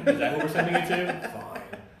Jen. Is that who we're sending it to? Fine.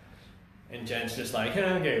 And Jen's just like,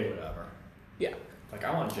 okay, whatever. Yeah. Like,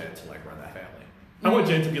 I want Jen to like run that family. I want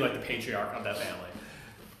Jen to be like the patriarch of that family.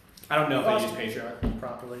 I don't know if I used patriarch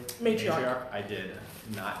properly. Matriarch. I did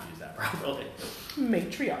not use that properly.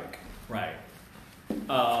 Matriarch. Right.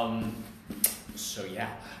 So yeah.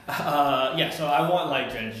 So I want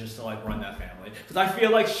like Jen just to like run that family. Because I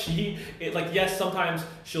feel like yes, sometimes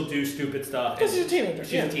she'll do stupid stuff. Because she's a teenager.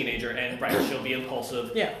 She's a teenager, and right, she'll be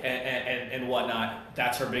impulsive and whatnot.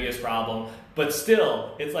 That's her biggest problem. But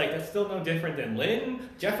still, it's like, that's still no different than Lynn,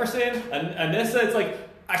 Jefferson, Anissa. It's like,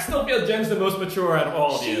 I still feel Jen's the most mature out of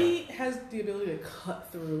all of you. She has the ability to cut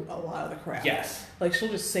through a lot of the crap. Yes. Like, she'll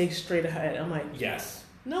just say straight ahead. I'm like, yes.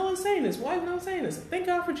 No one's saying this. Why is no one saying this? Thank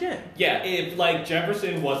God for Jen. Yeah, if like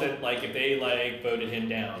Jefferson wasn't like, if they like voted him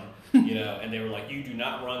down, and they were like, you do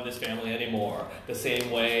not run this family anymore, the same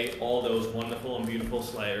way all those wonderful and beautiful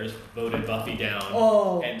Slayers voted Buffy down.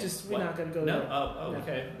 Oh, and we're not going to go there. No?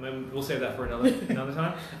 Okay. We'll save that for another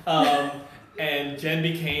time. And Jen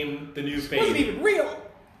became the new face. It wasn't even real.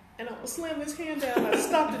 And I was slamming his hand down. I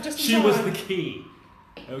stopped it just in time. She was the key.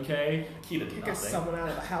 Okay? Key to nothing. Get someone out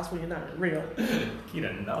of the house when you're not real. Key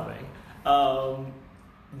to nothing.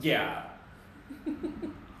 Yeah.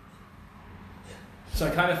 So I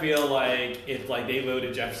kind of feel like if like they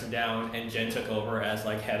voted Jefferson down and Jen took over as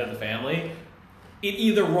like head of the family, it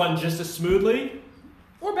either run just as smoothly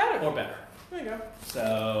or better. There you go.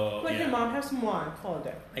 So hey mom, have some wine. Call it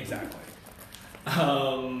day. Exactly.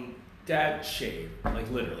 Dad, shave, like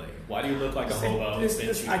literally. Why do you look like a hobo?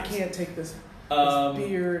 I can't take this. This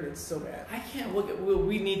beard, it's so bad. I can't look at.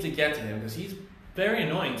 We need to get to him because he's very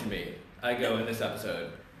annoying to me. I go in this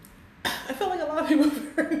episode. I feel like a lot of people are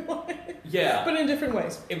very annoying. Yeah, but in different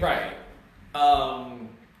ways. Right.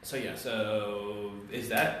 So is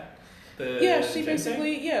that the? Yeah, she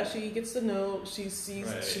basically she gets the note. She sees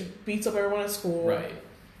she beats up everyone at school. Right.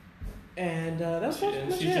 And that's what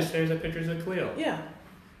she just stares at pictures of Khalil. Yeah.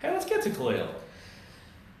 Hey, let's get to Khalil.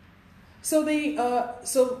 So they've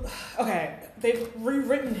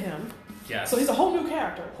rewritten him. Yes. So he's a whole new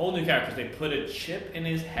character. Whole new character. They put a chip in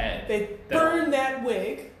his head. They burned that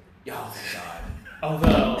wig. Oh my God.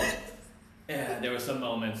 Although, there were some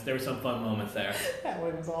fun moments there. That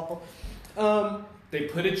wig was awful. They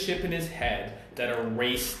put a chip in his head that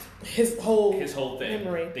erased his whole thing.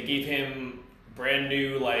 Memory. They gave him brand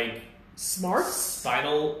new smarts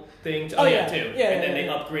spinal thing. Too. And then they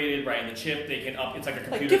upgraded the chip. They can it's like a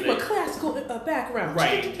computer. Give him a classical background.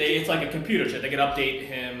 Right. It's like a computer chip. They can update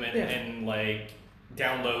him and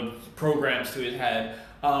download programs to his head.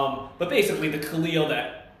 But basically, the Khalil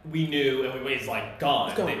that we knew and is gone.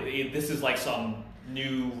 It's gone. This is some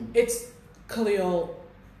new. It's Khalil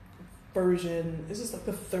version. Is this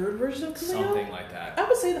the third version of Khalil? Something like that. I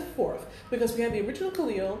would say the fourth because we had the original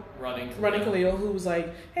Khalil, running Khalil, who was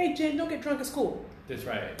like, "Hey Jen, don't get drunk at school." That's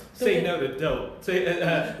right. Say no to dope. Say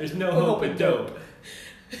there's no hope in dope.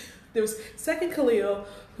 There was second Khalil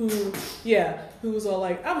who was all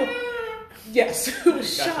like, who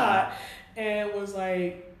was shot and was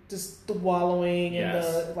just the wallowing and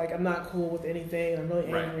the I'm not cool with anything. I'm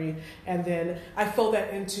really angry. And then I fell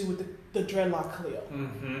that into with the dreadlock Khalil,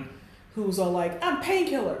 who was all like, I'm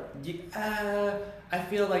Painkiller. I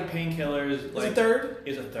feel like Painkillers is a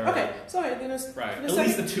third. Okay, so then it's at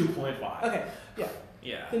least the 2.5. Okay, yeah.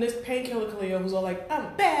 Yeah. Then there's Painkiller Khalil who's all like, I'm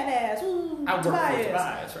a badass. Ooh, I work for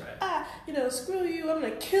Tobias, right? Screw you. I'm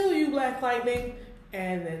gonna kill you, Black Lightning.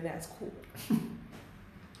 And then that's cool.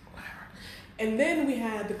 Whatever. And then we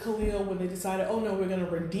had the Khalil when they decided, oh no, we're going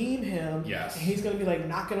to redeem him. Yes. And he's going to be like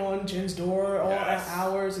knocking on Jen's door all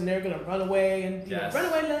hours, and they're going to run away and run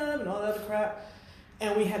away, love, and all that other crap.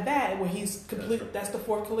 And we had that where he's complete. That's the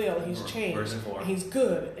fourth Khalil. He's changed. Version 4. And he's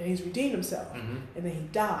good, and he's redeemed himself. Mm-hmm. And then he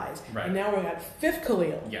dies. Right. And now we're at fifth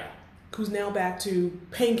Khalil. Yeah. Who's now back to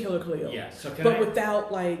painkiller Khalil. Yeah. So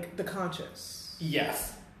without like the conscience.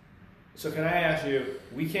 Yes. So can I ask you?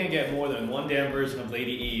 We can't get more than one damn version of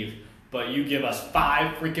Lady Eve, but you give us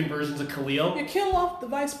 5 freaking versions of Khalil. You kill off the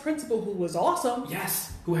vice principal, who was awesome.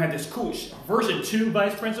 Yes. Who had this cool version 2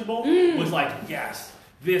 vice principal was like, yes,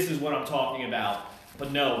 this is what I'm talking about.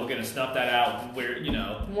 But no, we're gonna snuff that out. And we're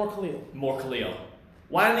more Khalil. More Khalil.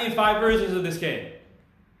 Why do I need 5 versions of this game?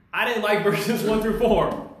 I didn't like versions 1 through 4.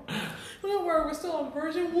 Well, don't worry, we're still on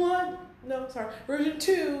version 1. No, sorry, version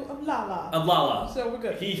 2 of Lala. Of Lala. So we're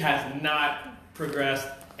good. He has not progressed,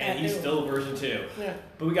 and he's still version 2. Yeah.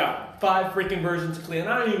 But we got 5 freaking versions of Khalil, and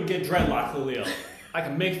I don't even get dreadlock Khalil. I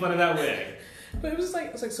can make fun of that wig. But it was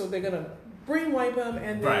like so they're gonna brainwipe him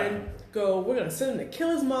and then go. We're gonna send him to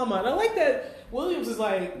kill his mama. And I like that Williams is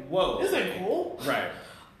like, whoa, this ain't cool. Right.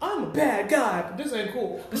 I'm a bad guy, but this ain't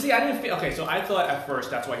cool. But see, I didn't feel okay. So I thought at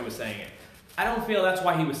first that's why he was saying it. I don't feel that's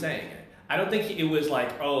why he was saying it. I don't think it was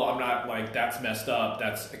like, oh, I'm not like that's messed up.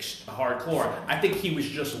 That's hardcore. I think he was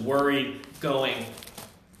just worried, going,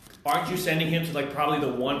 aren't you sending him to like probably the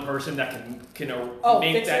one person that can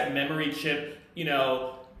make that memory chip,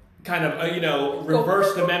 kind of,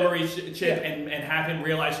 reverse the memory chip and have him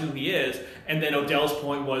realize who he is. And then Odell's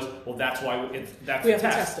point was, well, that's why that's we the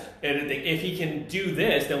have test. To test it. And if he can do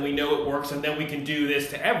this, then we know it works, and then we can do this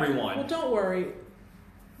to everyone. Well, don't worry.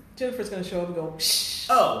 Jennifer's going to show up and go, shh,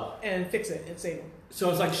 and fix it and save him. So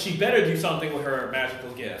it's like she better do something with her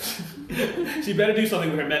magical gift. She better do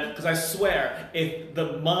something with her because I swear, if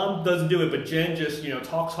the mom doesn't do it, but Jen just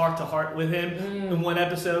talks heart to heart with him in one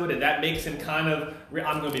episode, and that makes him kind of,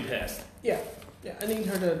 I'm going to be pissed. Yeah. I need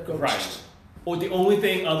her to go. Right. Or the only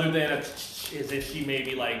thing other than is if she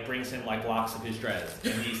maybe like brings him like locks of his dreads,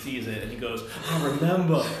 and he sees it and he goes, I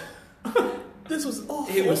remember. This was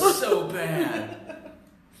awful. It was so bad.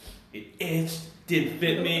 It itched, didn't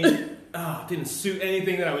fit me. Didn't suit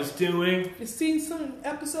anything that I was doing. You've seen some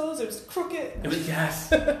episodes, it was crooked. It was, yes.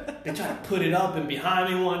 They tried to put it up and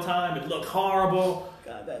behind me one time. It looked horrible.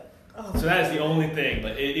 God, that. Oh. So that is the only thing.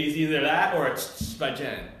 But it is either that or it's by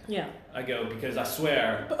Jen. Yeah. I go, because I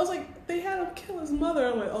swear. But I was like, they had him kill his mother.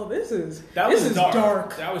 I'm like, oh, this is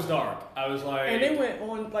dark. That was dark. I was like. And they went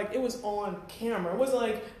on, like, it was on camera. It wasn't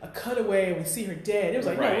like a cutaway and we see her dead. It was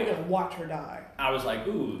like, no, we're going to watch her die. I was like,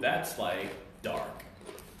 ooh, that's like dark.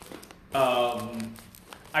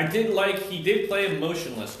 I did like, he did play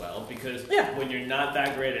emotionless well, because when you're not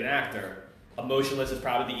that great an actor, emotionless is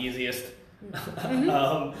probably the easiest.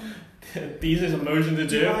 The easiest emotion to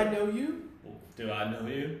do. Do I know you? Do I know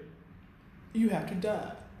you? You have to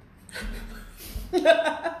die. He's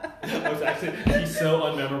so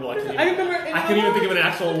unmemorable. I couldn't even think of an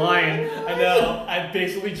actual line. I know. I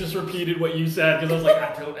basically just repeated what you said because I was like,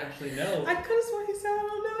 I don't actually know. I could have sworn he said, I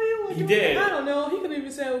don't know you. He did. I don't know. He could have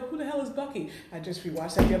even said, who the hell is Bucky? I just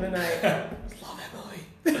rewatched that the other night. Love that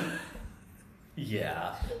movie.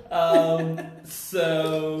 Yeah.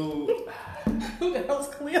 So. Who the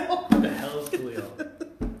hell's Khalil? Who the hell is Khalil?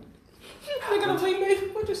 They're gonna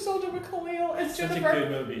remake Winter Soldier with Khalil and Jennifer. Such a good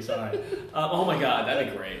movie. Sorry. Oh my God,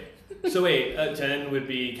 that'd be great. So wait, Jen would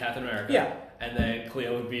be Captain America. Yeah. And then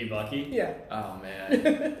Cleo would be Bucky. Yeah. Oh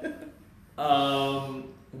man.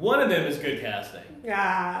 One of them is good casting.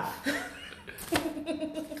 Yeah.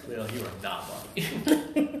 Cleo, you are not Bucky.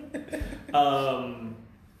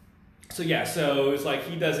 So it's like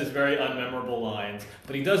he does his very unmemorable lines,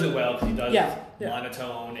 but he does it well because he does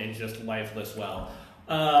monotone and just lifeless well.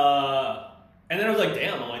 And then I was like,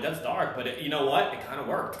 damn, I'm like, that's dark, but you know what? It kind of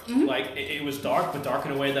worked. Mm-hmm. Like, it was dark, but dark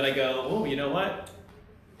in a way that I go, oh, you know what?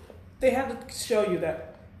 They had to show you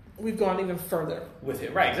that we've gone even further. With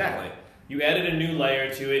it, right, exactly. You added a new layer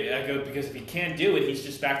to it. I go, because if he can't do it, he's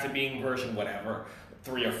just back to being version whatever,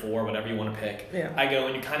 3 or 4, whatever you want to pick. Yeah. I go,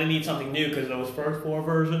 and you kind of need something new, because those first 4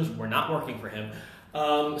 versions were not working for him.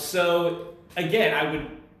 So, again,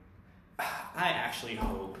 I actually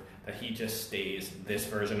hope that he just stays this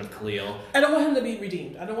version of Khalil. I don't want him to be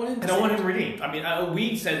redeemed. I don't want him redeemed. I mean,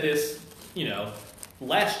 we said this,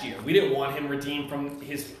 last year. We didn't want him redeemed from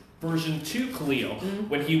his version 2 Khalil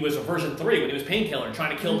when he was a version 3, when he was Painkiller and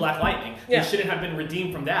trying to kill Black Lightning. Yeah. He shouldn't have been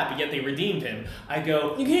redeemed from that, but yet they redeemed him. I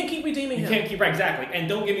go... You can't keep redeeming him. You can't keep... Right, exactly. And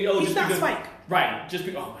don't give me... Oh, he's not Spike. Right. Just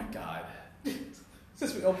be... Oh, my God.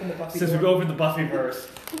 Since we opened the Buffy Since we opened the Buffyverse.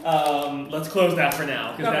 Let's close that for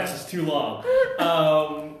now, because that's just too long.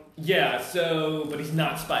 Yeah, so, but he's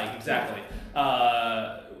not Spike, exactly.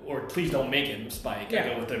 Or please don't make him Spike. I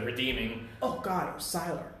go with the redeeming. Oh, God, it was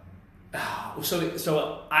Sylar.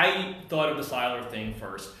 So I thought of the Sylar thing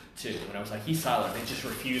first, too. When I was like, he's Sylar. They just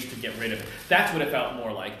refuse to get rid of him. That's what it felt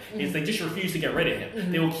more like, is they just refuse to get rid of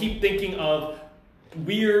him. They will keep thinking of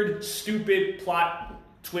weird, stupid plot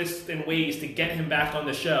twists and ways to get him back on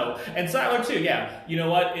the show. And Sylar, too, yeah. You know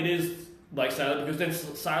what? It is like Sylar, because then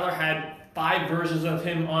Sylar had 5 versions of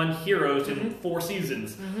him on Heroes in 4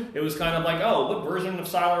 seasons. It was kind of like, oh, what version of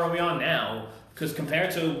Sylar are we on now? Because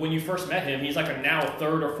compared to when you first met him, he's like now a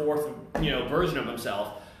 3rd or 4th, version of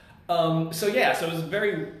himself. So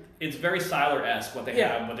it's very Sylar-esque what they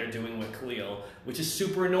have, what they're doing with Khalil, which is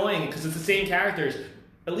super annoying because it's the same characters.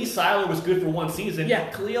 At least Sylar was good for 1 season. Yeah.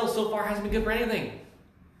 Khalil so far hasn't been good for anything.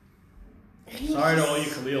 Sorry to all you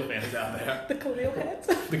Khalil fans out there. The Khalil heads?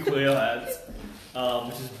 The Khalil heads.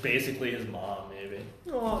 Which is basically his mom, maybe.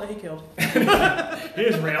 Oh, that he killed.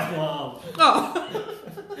 His real mom. Oh.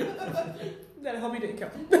 Gotta hope he didn't kill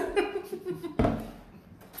him.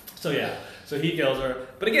 So he kills her.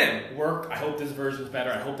 But again, I hope this version's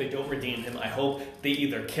better. I hope they don't redeem him. I hope they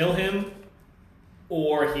either kill him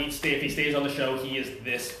or if he stays on the show, he is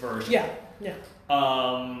this version. Yeah.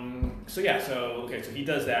 So he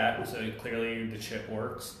does that. So clearly the chip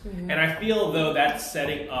works. And I feel though that's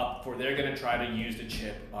setting up for they're going to try to use the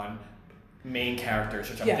chip on main characters,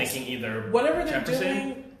 which I'm thinking either whatever they're Jefferson,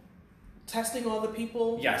 doing, testing all the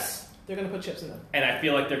people. Yes. They're going to put chips in them. And I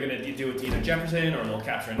feel like they're going to do it to either Jefferson or they'll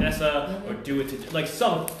capture Nessa or do it to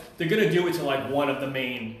they're going to do it to like one of the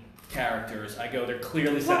main characters. They're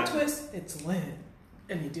clearly Plot setting twist, it's Lynn.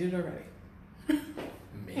 And you did it already.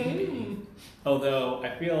 Maybe. Although, I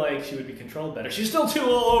feel like she would be controlled better. She's still too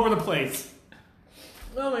all over the place.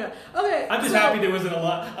 Oh my god. Okay. I'm just happy there wasn't a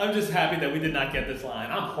lot. I'm just happy that we did not get this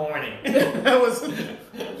line. I'm horny. That was...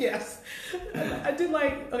 Yes. I did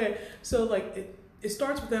it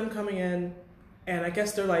starts with them coming in, and I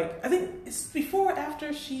guess they're like... I think it's before or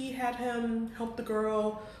after she had him help the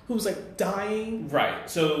girl who's like dying. Right.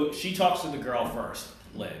 So she talks to the girl first,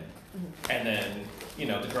 Lynn. And then...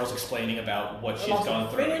 the girl's explaining about what she's gone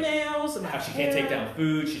through. Fingernails and how she can't take down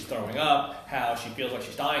food, she's throwing up, how she feels like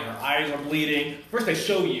she's dying, her eyes are bleeding. First they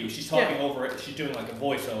show you, she's talking over it, she's doing like a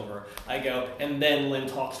voiceover. And then Lynn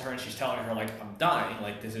talks to her and she's telling her like, I'm dying,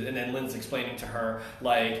 like this is, and then Lynn's explaining to her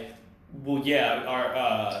like, well yeah,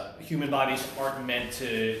 our human bodies aren't meant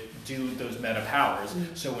to do those meta powers.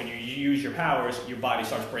 So when you use your powers, your body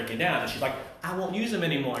starts breaking down. And she's like, I won't use them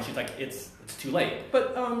anymore. And she's like, it's too late.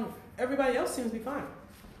 But everybody else seems to be fine.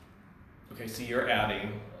 Okay, so you're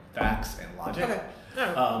adding facts and logic. Okay.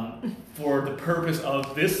 For the purpose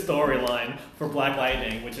of this storyline for Black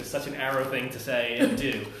Lightning, which is such an Arrow thing to say and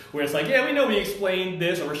do, where it's like, yeah, we know we explained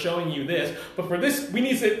this or we're showing you this, but for this, we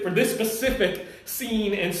need it for this specific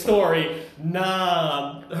scene and story.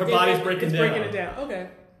 Nah, her body's breaking down. It's breaking it down. Okay.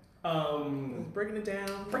 Breaking it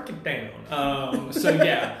down. Break it down. So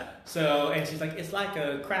yeah. So, and she's like, it's like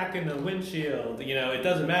a crack in the windshield. It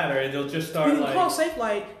doesn't matter. It'll just start you can call safe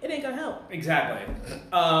light. It ain't gonna help. Exactly.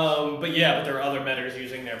 But there are other metas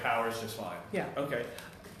using their powers just fine. Yeah. Okay.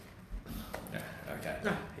 Yeah. Okay.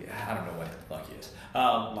 Yeah. I don't know what the fuck he is.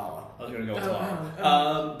 Lala. I was gonna go with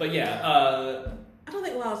Lala. But yeah. I don't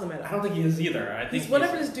think Lala's a meta. I don't think he is either. I think he's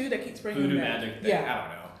whatever this dude that keeps bringing voodoo magic thing. Yeah.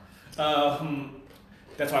 I don't know.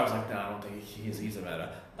 That's why I was like, no, I don't think he's a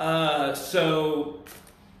meta. So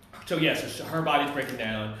her body's breaking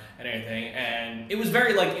down and everything, and it was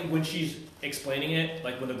very like when she's explaining it,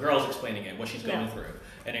 like when the girl's explaining it, what she's going through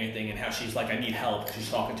and everything, and how she's like, I need help, because she's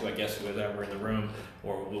talking to, I guess, whoever in the room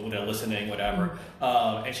or they're listening, whatever,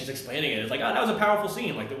 and she's explaining it. It's like, oh, that was a powerful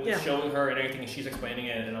scene, like showing her and everything, and she's explaining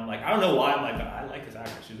it, and I'm like, I don't know why, I'm like, I like this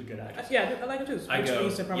actress, she's a good actress. Yeah, I like her too. Which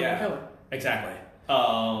means they're probably gonna kill her. Exactly.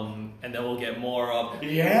 And then we'll get more of,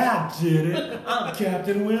 yeah, I did it. I'm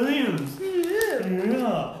Captain Williams.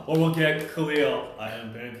 Yeah. Or we'll get Khalil. I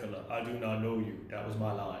am Ben Khalil. I do not know you. That was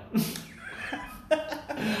my line.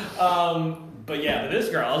 But this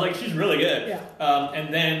girl, I was like, she's really good. Yeah.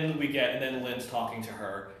 And then Lynn's talking to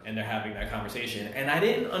her, and they're having that conversation. And I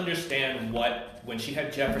didn't understand when she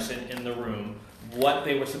had Jefferson in the room, what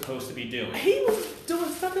they were supposed to be doing. He was doing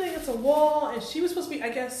something against a wall, and she was supposed to be, I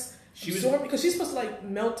guess, absorbed, because she's supposed to like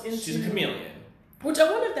melt into. She's a chameleon. Which I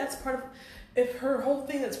wonder if that's part of, if her whole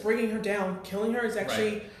thing that's bringing her down, killing her, is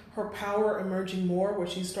actually her power emerging more, where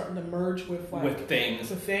she's starting to merge with things.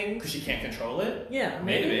 With things. Because she can't control it? Yeah,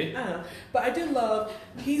 maybe. I don't know. But I did love,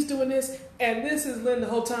 he's doing this, and this is Lynn the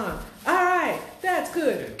whole time. All right, that's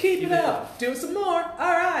good. Keep it up. Do it some more.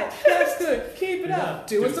 All right, that's good. Keep it up.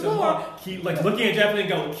 Do it some more. Keep looking at Jeff and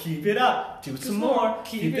going, keep it up. Do it some more.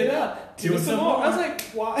 Keep it up. Do it some more. I was like,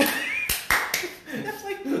 why? That's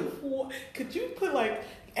like, what? Could you put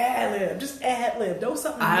ad-lib, just ad-lib, don't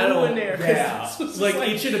something new in there. Yeah.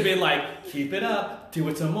 It should have been keep it up, do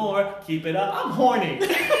it some more, keep it up. I'm horny.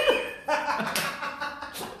 Just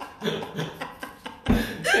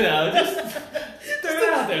throw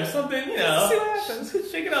it out there. Something, see what happens.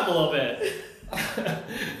 Shake it up a little bit.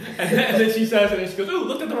 and then she says it and she goes, ooh,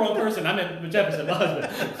 look at the wrong person. I meant Jefferson, my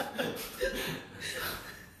husband.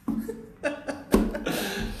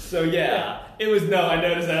 So it was I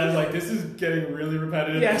noticed that. I was like, this is getting really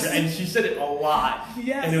repetitive. Yes. And she said it a lot.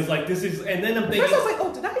 Yes. And it was this is, and then I'm thinking. First I was like,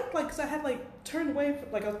 oh, did I, because I had turned away,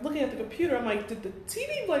 I was looking at the computer, I'm like, did the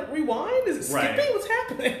TV rewind? Is it skipping? Right. What's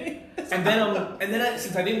happening? And then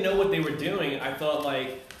since I didn't know what they were doing, I thought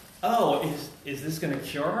oh, is this going to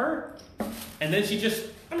cure her? And then she just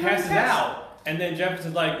passes out. And then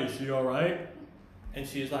Jefferson's like, is she all right? And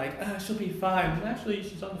she's like, she'll be fine. And actually,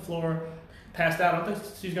 she's on the floor. Passed out. I don't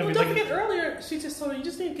think she's gonna be. Don't forget earlier. She just told me you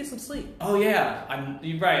just need to get some sleep. Oh yeah,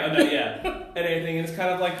 you're right. Oh no, yeah. And anything. It's kind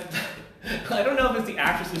of I don't know if it's the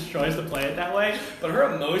actress's choice to play it that way, but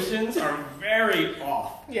her emotions are very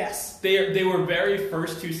off. Yes. They were very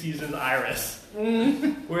first 2 seasons Iris,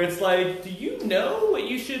 where it's do you know what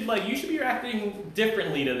you should You should be reacting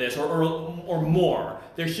differently to this, or more.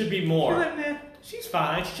 There should be more. Nah. She's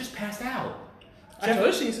fine. She just passed out. I told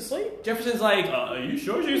her she needs to sleep. Jefferson's are you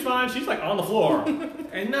sure she's fine? She's on the floor.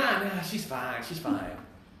 And nah, she's fine. She's fine.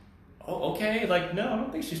 Oh, okay. No, I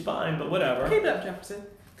don't think she's fine, but whatever. Keep it up, Jefferson.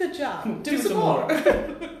 Good job. Do some more. more.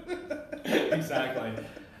 Exactly.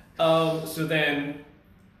 So then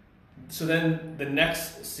the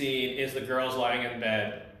next scene is the girls lying in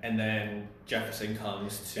bed, and then Jefferson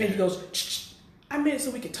comes to. And he goes, shh. I made it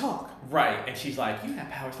so we could talk. Right, and she's like, you have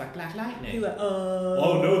powers like Black Lightning. He's like, I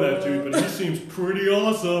don't know that dude, but he seems pretty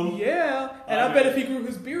awesome. Yeah, and I bet if he grew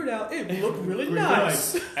his beard out, it would look really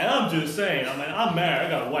nice. And I'm just saying, I'm married, I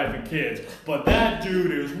got a wife and kids, but that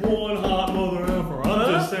dude is one hot mother ever.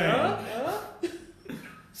 I'm just saying.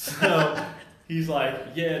 So he's like,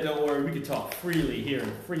 yeah, don't worry, we can talk freely here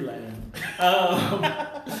in Freeland.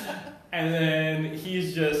 And then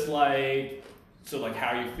he's just so how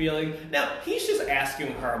are you feeling? Now he's just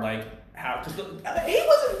asking her how, because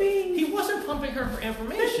he wasn't pumping her for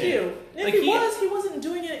information. Thank you. If he wasn't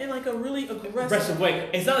doing it in a really aggressive way.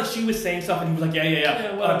 It's not she was saying stuff and he was like,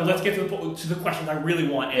 yeah. But let's get to the questions I really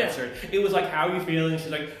want answered. It was how are you feeling? She's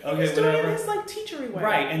like, okay, he's whatever. Doing it his teachery way.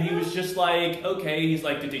 Right, and he was just okay. He's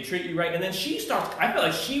like, did they treat you right? And then she starts. I feel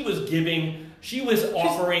like she was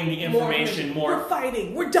offering the information more. We're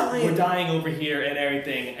fighting. We're dying. We're dying over here and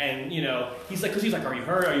everything. And, he's like, are you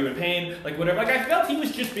hurt? Are you in pain? Whatever. I felt he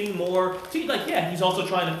was just being more, he's also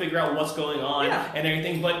trying to figure out what's going on and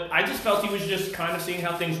everything. But I just felt he was just kind of seeing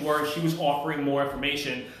how things were. She was offering more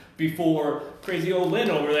information before crazy old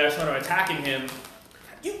Lynn over there started attacking him.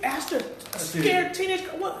 You asked her, scared teenage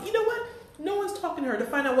girl. Well, you know what? No one's talking to her to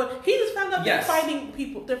find out what... He just found out they're fighting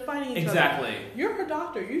people. They're fighting each other. Exactly. You're her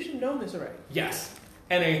doctor. You should know this already. Yes.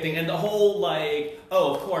 And everything. And the whole,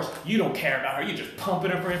 oh, of course, you don't care about her. You're just pumping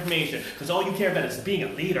her for information. Because all you care about is being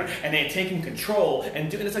a leader and then taking control.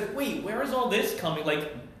 And it's wait, where is all this coming?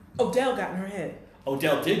 Odell got in her head.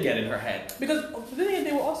 Odell did get in her head. Because then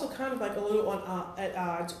they were also kind of a little at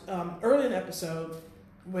odds early in the episode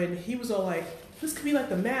when he was all this could be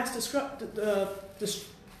the mass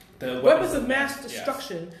the weapons of mass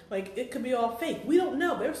destruction, it could be all fake. We don't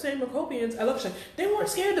know. They were saying Macrobians. I love saying they weren't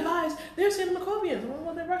scared of the Bies. They were saying the Macrobians.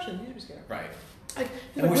 Well, they're Russians. You should be scared. Right.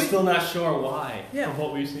 And we're still not sure why from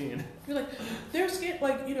what we've seen. You're they're scared.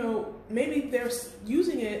 Maybe they're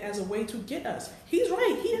using it as a way to get us. He's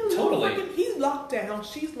right. He has he's locked down.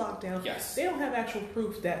 She's locked down. Yes. They don't have actual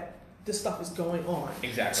proof that this stuff is going on.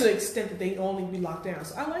 Exactly. To the extent that they only be locked down.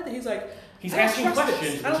 So I like that he's asking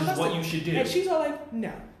questions, which is what you should do. And she's all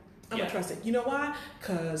no. I'm going to trust it. You know why?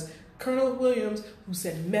 Because Colonel Williams, who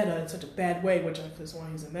said meta in such a bad way, which I just why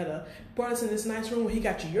he's a meta, brought us in this nice room where he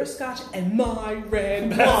got you your scotch and my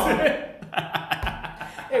red wine.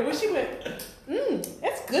 And when she went,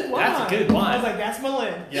 that's good wine. That's a good wine. I was like, that's my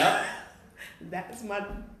Lynn. Yep. That's my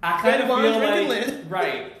I kind red of wine feel drinking Lynn.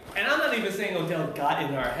 Right. And I'm not even saying Odell got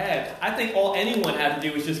in her head. I think all anyone had to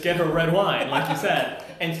do was just get her red wine, like you said.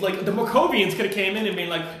 And like the Markovians could have came in and been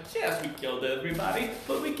like, yes, we killed everybody,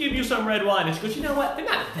 but we give you some red wine. And she goes, you know what? They're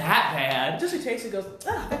not that bad. Just she tastes it, goes,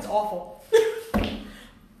 that's awful.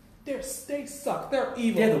 They suck. They're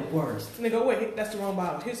evil. They're the worst. And they go, wait, that's the wrong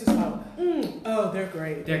bottle. Here's this bottle. Oh, they're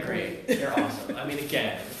great. They're great. They're awesome. I mean,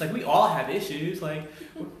 again, it's like we all have issues. Like,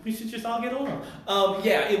 we should just all get along.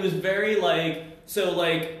 Yeah, it was very like, so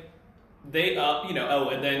like, they,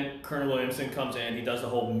 and then Colonel Williamson comes in, he does the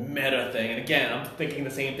whole meta thing. And again, I'm thinking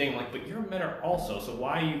the same thing. I'm like, but you're a meta also. So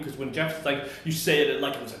why are you, because when Jeff's like, you say it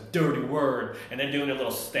like it was a dirty word, and they're doing a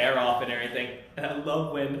little stare off and everything. And I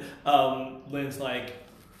love when Lynn's like,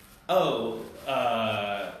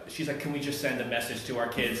 she's like, can we just send a message to our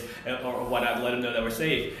kids or whatnot, let them know that we're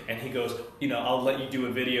safe? And he goes, I'll let you do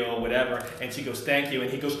a video or whatever. And she goes, thank you.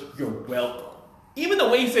 And he goes, you're welcome. Even the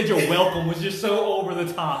way he said you're welcome was just so over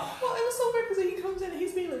the top. Well, it was so weird because he comes in and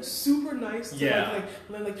he's being like super nice to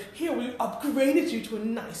like here, we upgraded you to a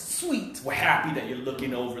nice suite. We're happy that you're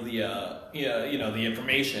looking over the the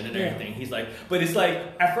information and everything. He's like, but it's like,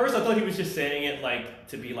 at first I thought he was just saying it like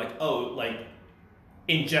to be like,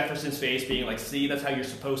 in Jefferson's face, being like, see, that's how you're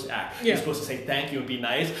supposed to act. You're supposed to say thank you and be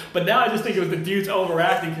nice. But now I just think it was the dude's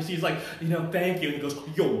overacting because she's like, thank you. And he goes,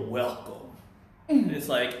 you're welcome. And it's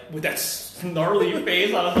like, with that snarly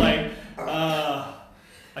face, I was like,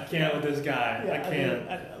 I can't with this guy. Yeah, I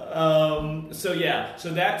can't.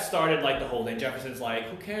 So that started like the whole thing. Jefferson's like,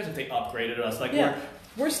 who cares if they upgraded us? Like,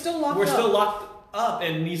 we're still locked up. We're still locked up.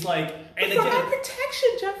 And he's like, and for our protection,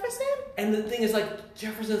 Jefferson. And the thing is, like,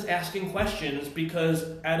 Jefferson's asking questions because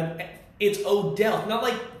it's Odell. Not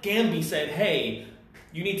like Gamby said, hey,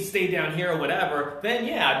 you need to stay down here or whatever. Then,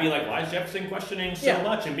 I'd be like, why is Jefferson questioning so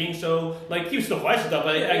much and being so, like, he was still questioning stuff,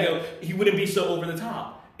 but I go, he wouldn't be so over the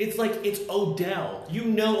top. It's like, it's Odell. You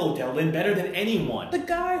know Odell Lynn better than anyone. The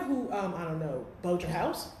guy who, bought your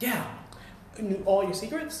house. Yeah. Knew all your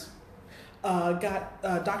secrets. Got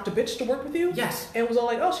Dr. Bitch to work with you. Yes. And was all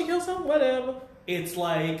like, oh, she killed someone? Whatever. It's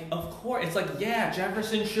like, of course, it's like,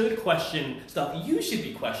 Jefferson should question stuff. You should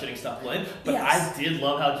be questioning stuff, Lynn. But I did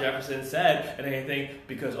love how Jefferson said and anything,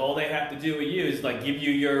 because all they have to do with you is like give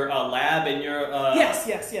you your lab and your yes.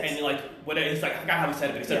 And you're like, what? It's like, I forgot how he said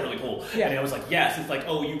it, but he said it really cool. Yeah. And I was like, yes. It's like,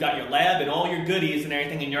 oh, you got your lab and all your goodies and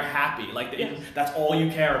everything, and you're happy. Like that's all you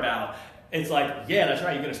care about. It's like, that's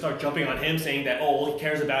right, you're going to start jumping on him saying that, all he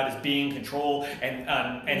cares about is being in control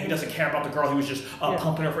and he doesn't care about the girl who was just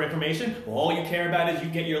pumping her for information. Well, all you care about is you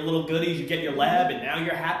get your little goodies, you get your lab, and now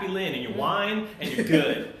you're happy, Lynn, and your wine, and you're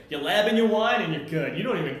good. Your lab and your wine, and you're good. You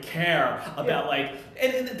don't even care about,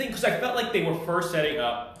 and the thing, because I felt like they were first setting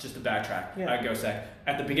up, just to backtrack, I go sec,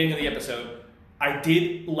 at the beginning of the episode, I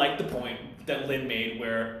did like the point that Lynn made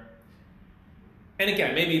where, and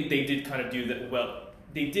again, maybe they did kind of do that,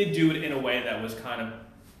 they did do it in a way that was kind of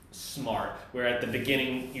smart, where at the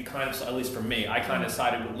beginning you kind of, at least for me, I kind of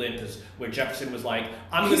sided with Lynn, because where Jefferson was like,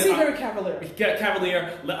 very cavalier.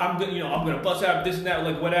 Cavalier. I'm gonna bust out this and that,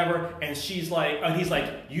 like whatever. And she's like, he's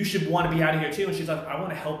like, you should want to be out of here too. And she's like, I want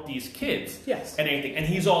to help these kids. Yes. And anything. And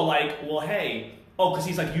he's all like, well, hey. Oh, because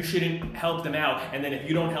he's like, you shouldn't help them out, and then if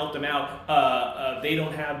you don't help them out, they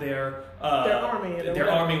don't have their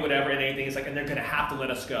army, whatever, and anything. It's like, and they're gonna have to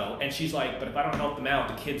let us go. And she's like, but if I don't help them out,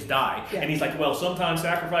 the kids die. Yeah. And he's like, well, sometimes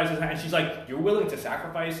sacrifices. And she's like, you're willing to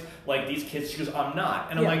sacrifice like these kids? She goes, I'm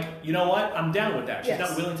not. And I'm like, you know what? I'm down with that. She's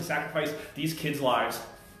not willing to sacrifice these kids' lives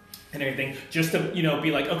and everything just to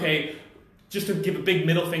be like, okay. Just to give a big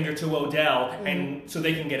middle finger to Odell, and so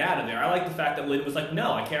they can get out of there. I like the fact that Lynn was like,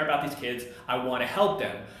 no, I care about these kids. I want to help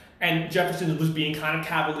them. And Jefferson was being kind of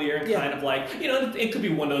cavalier and kind of like, it could be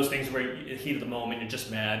one of those things where at the heat of the moment, you're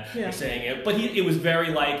just mad, you're saying it. But it was very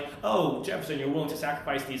like, oh, Jefferson, you're willing to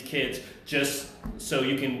sacrifice these kids just so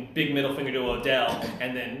you can big middle finger to Odell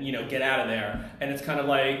and then, get out of there. And it's kind of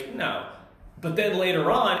like, no. But then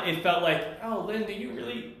later on, it felt like, oh, Lynn, do you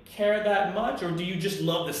really care that much? Or do you just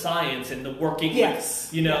love the science and the working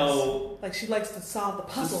with, like she likes to solve the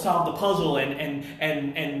puzzle. And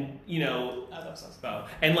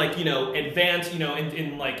advance,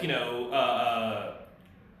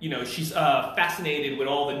 she's fascinated with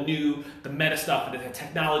all the meta stuff and the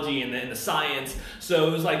technology and the science. So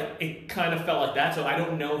it was like, it kind of felt like that. So I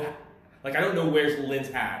don't know where Lynn's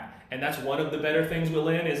at. And that's one of the better things with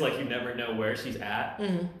Lynn is like you never know where she's at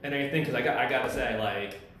and everything. Because I got to say,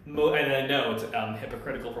 like, and I know it's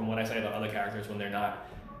hypocritical from what I say about other characters when they're not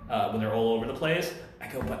when they're all over the place. I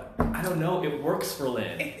go, but I don't know, it works for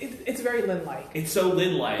Lynn. It's very Lynn-like. It's so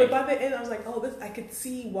Lynn-like. But by the end, I was like, I could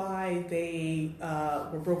see why they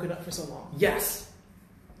were broken up for so long. Yes.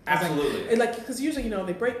 Absolutely. Because usually,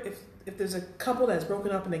 they break, if there's a couple that's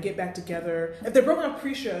broken up and they get back together, if they're broken up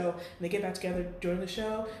pre-show and they get back together during the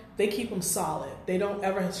show, they keep them solid. They don't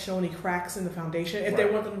ever show any cracks in the foundation. If they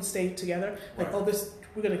want them to stay together,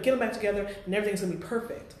 we're going to get them back together and everything's going to be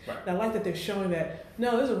perfect. Right. And I like that they're showing that,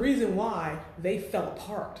 no, there's a reason why they fell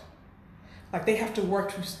apart. Like, they have to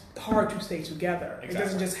work hard to stay together. Exactly. It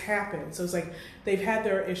doesn't just happen. So it's like they've had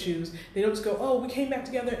their issues. They don't just go, oh, we came back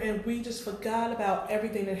together and we just forgot about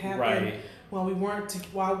everything that happened while we weren't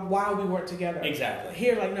while we weren't together. Exactly.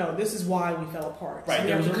 Here, no, this is why we fell apart. Right. So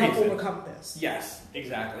we have to overcome this. Yes,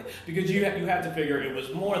 exactly. Because you had to figure it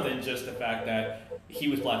was more than just the fact that he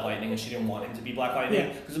was Black Lightning and she didn't want him to be Black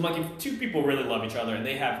Lightning. Because I'm like, if two people really love each other and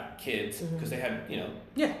they have kids, because they had, they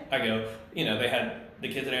had the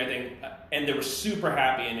kids and everything, and they were super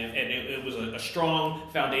happy, and it was a strong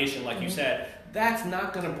foundation, like you said, that's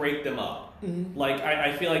not going to break them up. Like,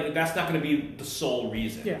 I feel like that's not going to be the sole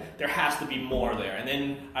reason. Yeah. There has to be more there. And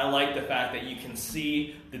then I like the fact that you can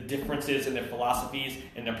see the differences in their philosophies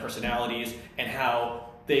and their personalities and how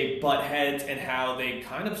they butt heads and how they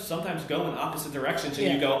kind of sometimes go in opposite directions,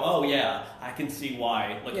 and you go, oh yeah, I can see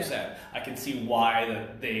why, like you said, I can see why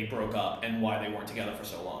they broke up and why they weren't together for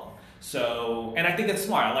so long. So, and I think that's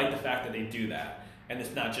smart. I like the fact that they do that. And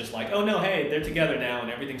it's not just like, oh no, hey, they're together now and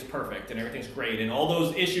everything's perfect and everything's great and all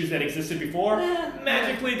those issues that existed before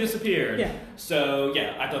magically disappeared. Yeah. So,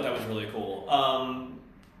 yeah, I thought that was really cool.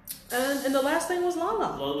 And the last thing was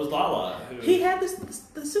Lala. Well, it was Lala. He had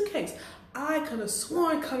the suitcase. I could have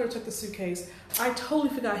sworn Cutter took the suitcase. I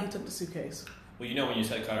totally forgot he took the suitcase. Well, when you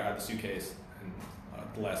said Cutter had the suitcase, and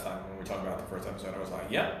the last time when we talked about the first episode, I was like,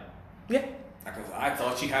 yep. Yeah. Because I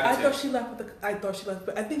thought she had it. I thought she left,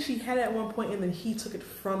 but I think she had it at one point, and then he took it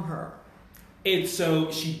from her.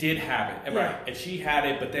 So she did have it, right? And she had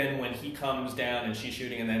it, but then when he comes down and she's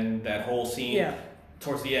shooting, and then that whole scene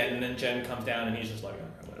towards the end, and then Jen comes down and he's just like,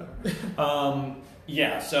 whatever.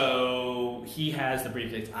 So he has the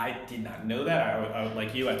briefcase. I did not know that. I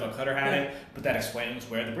like you, I thought Cutter had it, but that explains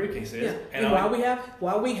where the briefcase is. Yeah. And why we have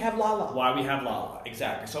Lala. Why we have Lala,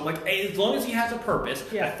 exactly. So I'm like, hey, as long as he has a purpose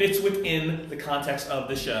that fits within the context of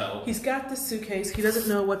the show. He's got this suitcase. He doesn't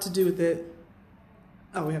know what to do with it.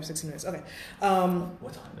 Oh, we have 16 minutes. Okay.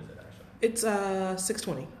 What time is it actually? It's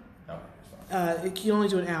 6:20. Oh, that's fine. You can only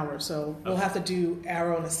do an hour, so we'll have to do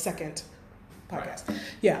Arrow in a second podcast. Right.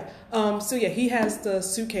 Yeah. He has the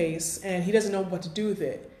suitcase and he doesn't know what to do with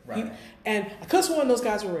it. Right. And I could have sworn those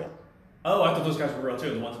guys were real. Oh, I thought those guys were real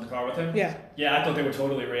too. The ones in the car with him. Yeah. Yeah, I thought they were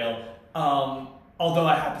totally real. Although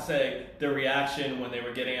I have to say, their reaction when they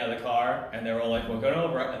were getting out of the car and they were all like, "We're going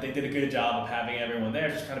over," they did a good job of having everyone there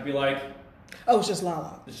just kind of be like, "Oh, it's just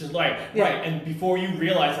Lala." It's just like right. And before you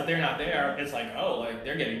realize that they're not there, it's like, oh, like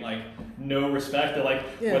they're getting like no respect or like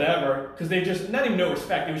whatever, because they just not even no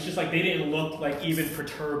respect. It was just like they didn't look like even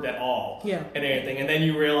perturbed at all. Yeah. And anything, and then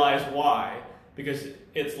you realize why, because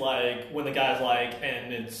it's like when the guy's like,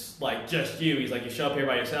 and it's like just you. He's like, you show up here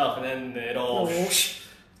by yourself, and then it all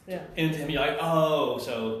into him. You're like, oh,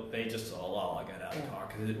 so they just saw Lala get out of the car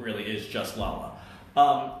because it really is just Lala.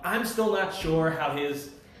 I'm still not sure how his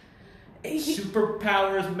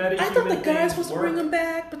superpowers, metahuman. I thought the guy was supposed to bring him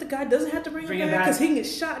back, but the guy doesn't have to bring him back because he can get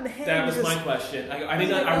shot in the head. That was my question. I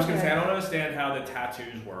was going to say, I don't understand how the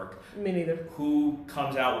tattoos work. Me neither. Who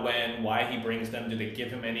comes out when? Why he brings them? Do they give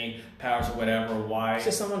him any powers or whatever? Why? It's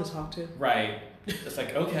just someone to talk to. Right. It's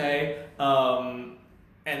like, okay.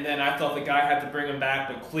 And then I thought the guy had to bring him back,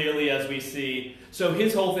 but clearly, as we see, so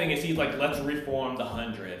his whole thing is he's like, let's reform the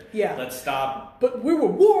 100. Yeah. Let's stop. But we were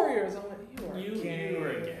warriors. I'm like, you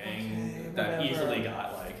were a gang that easily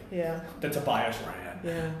got like the Tobias ran.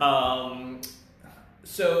 Yeah.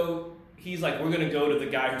 So he's like, we're gonna go to the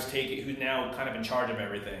guy who's now kind of in charge of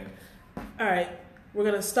everything. All right, we're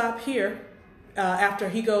gonna stop here. After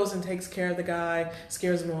he goes and takes care of the guy,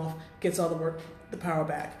 scares him off, gets all the power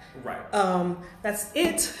back. Right. That's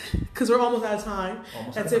it, because we're almost out of time.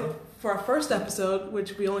 That's it for our first episode,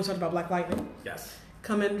 which we only talked about Black Lightning. Yes.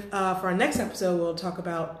 Come in for our next episode, we'll talk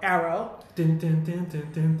about Arrow. Dun, dun, dun, dun,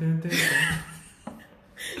 dun, dun, dun.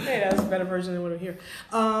 Hey, that was a better version than what we hear.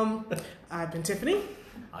 I've been Tiffany.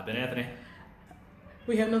 I've been Anthony.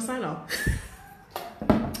 We have no sign off.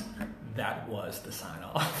 That was the sign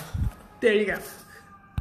off. There you go.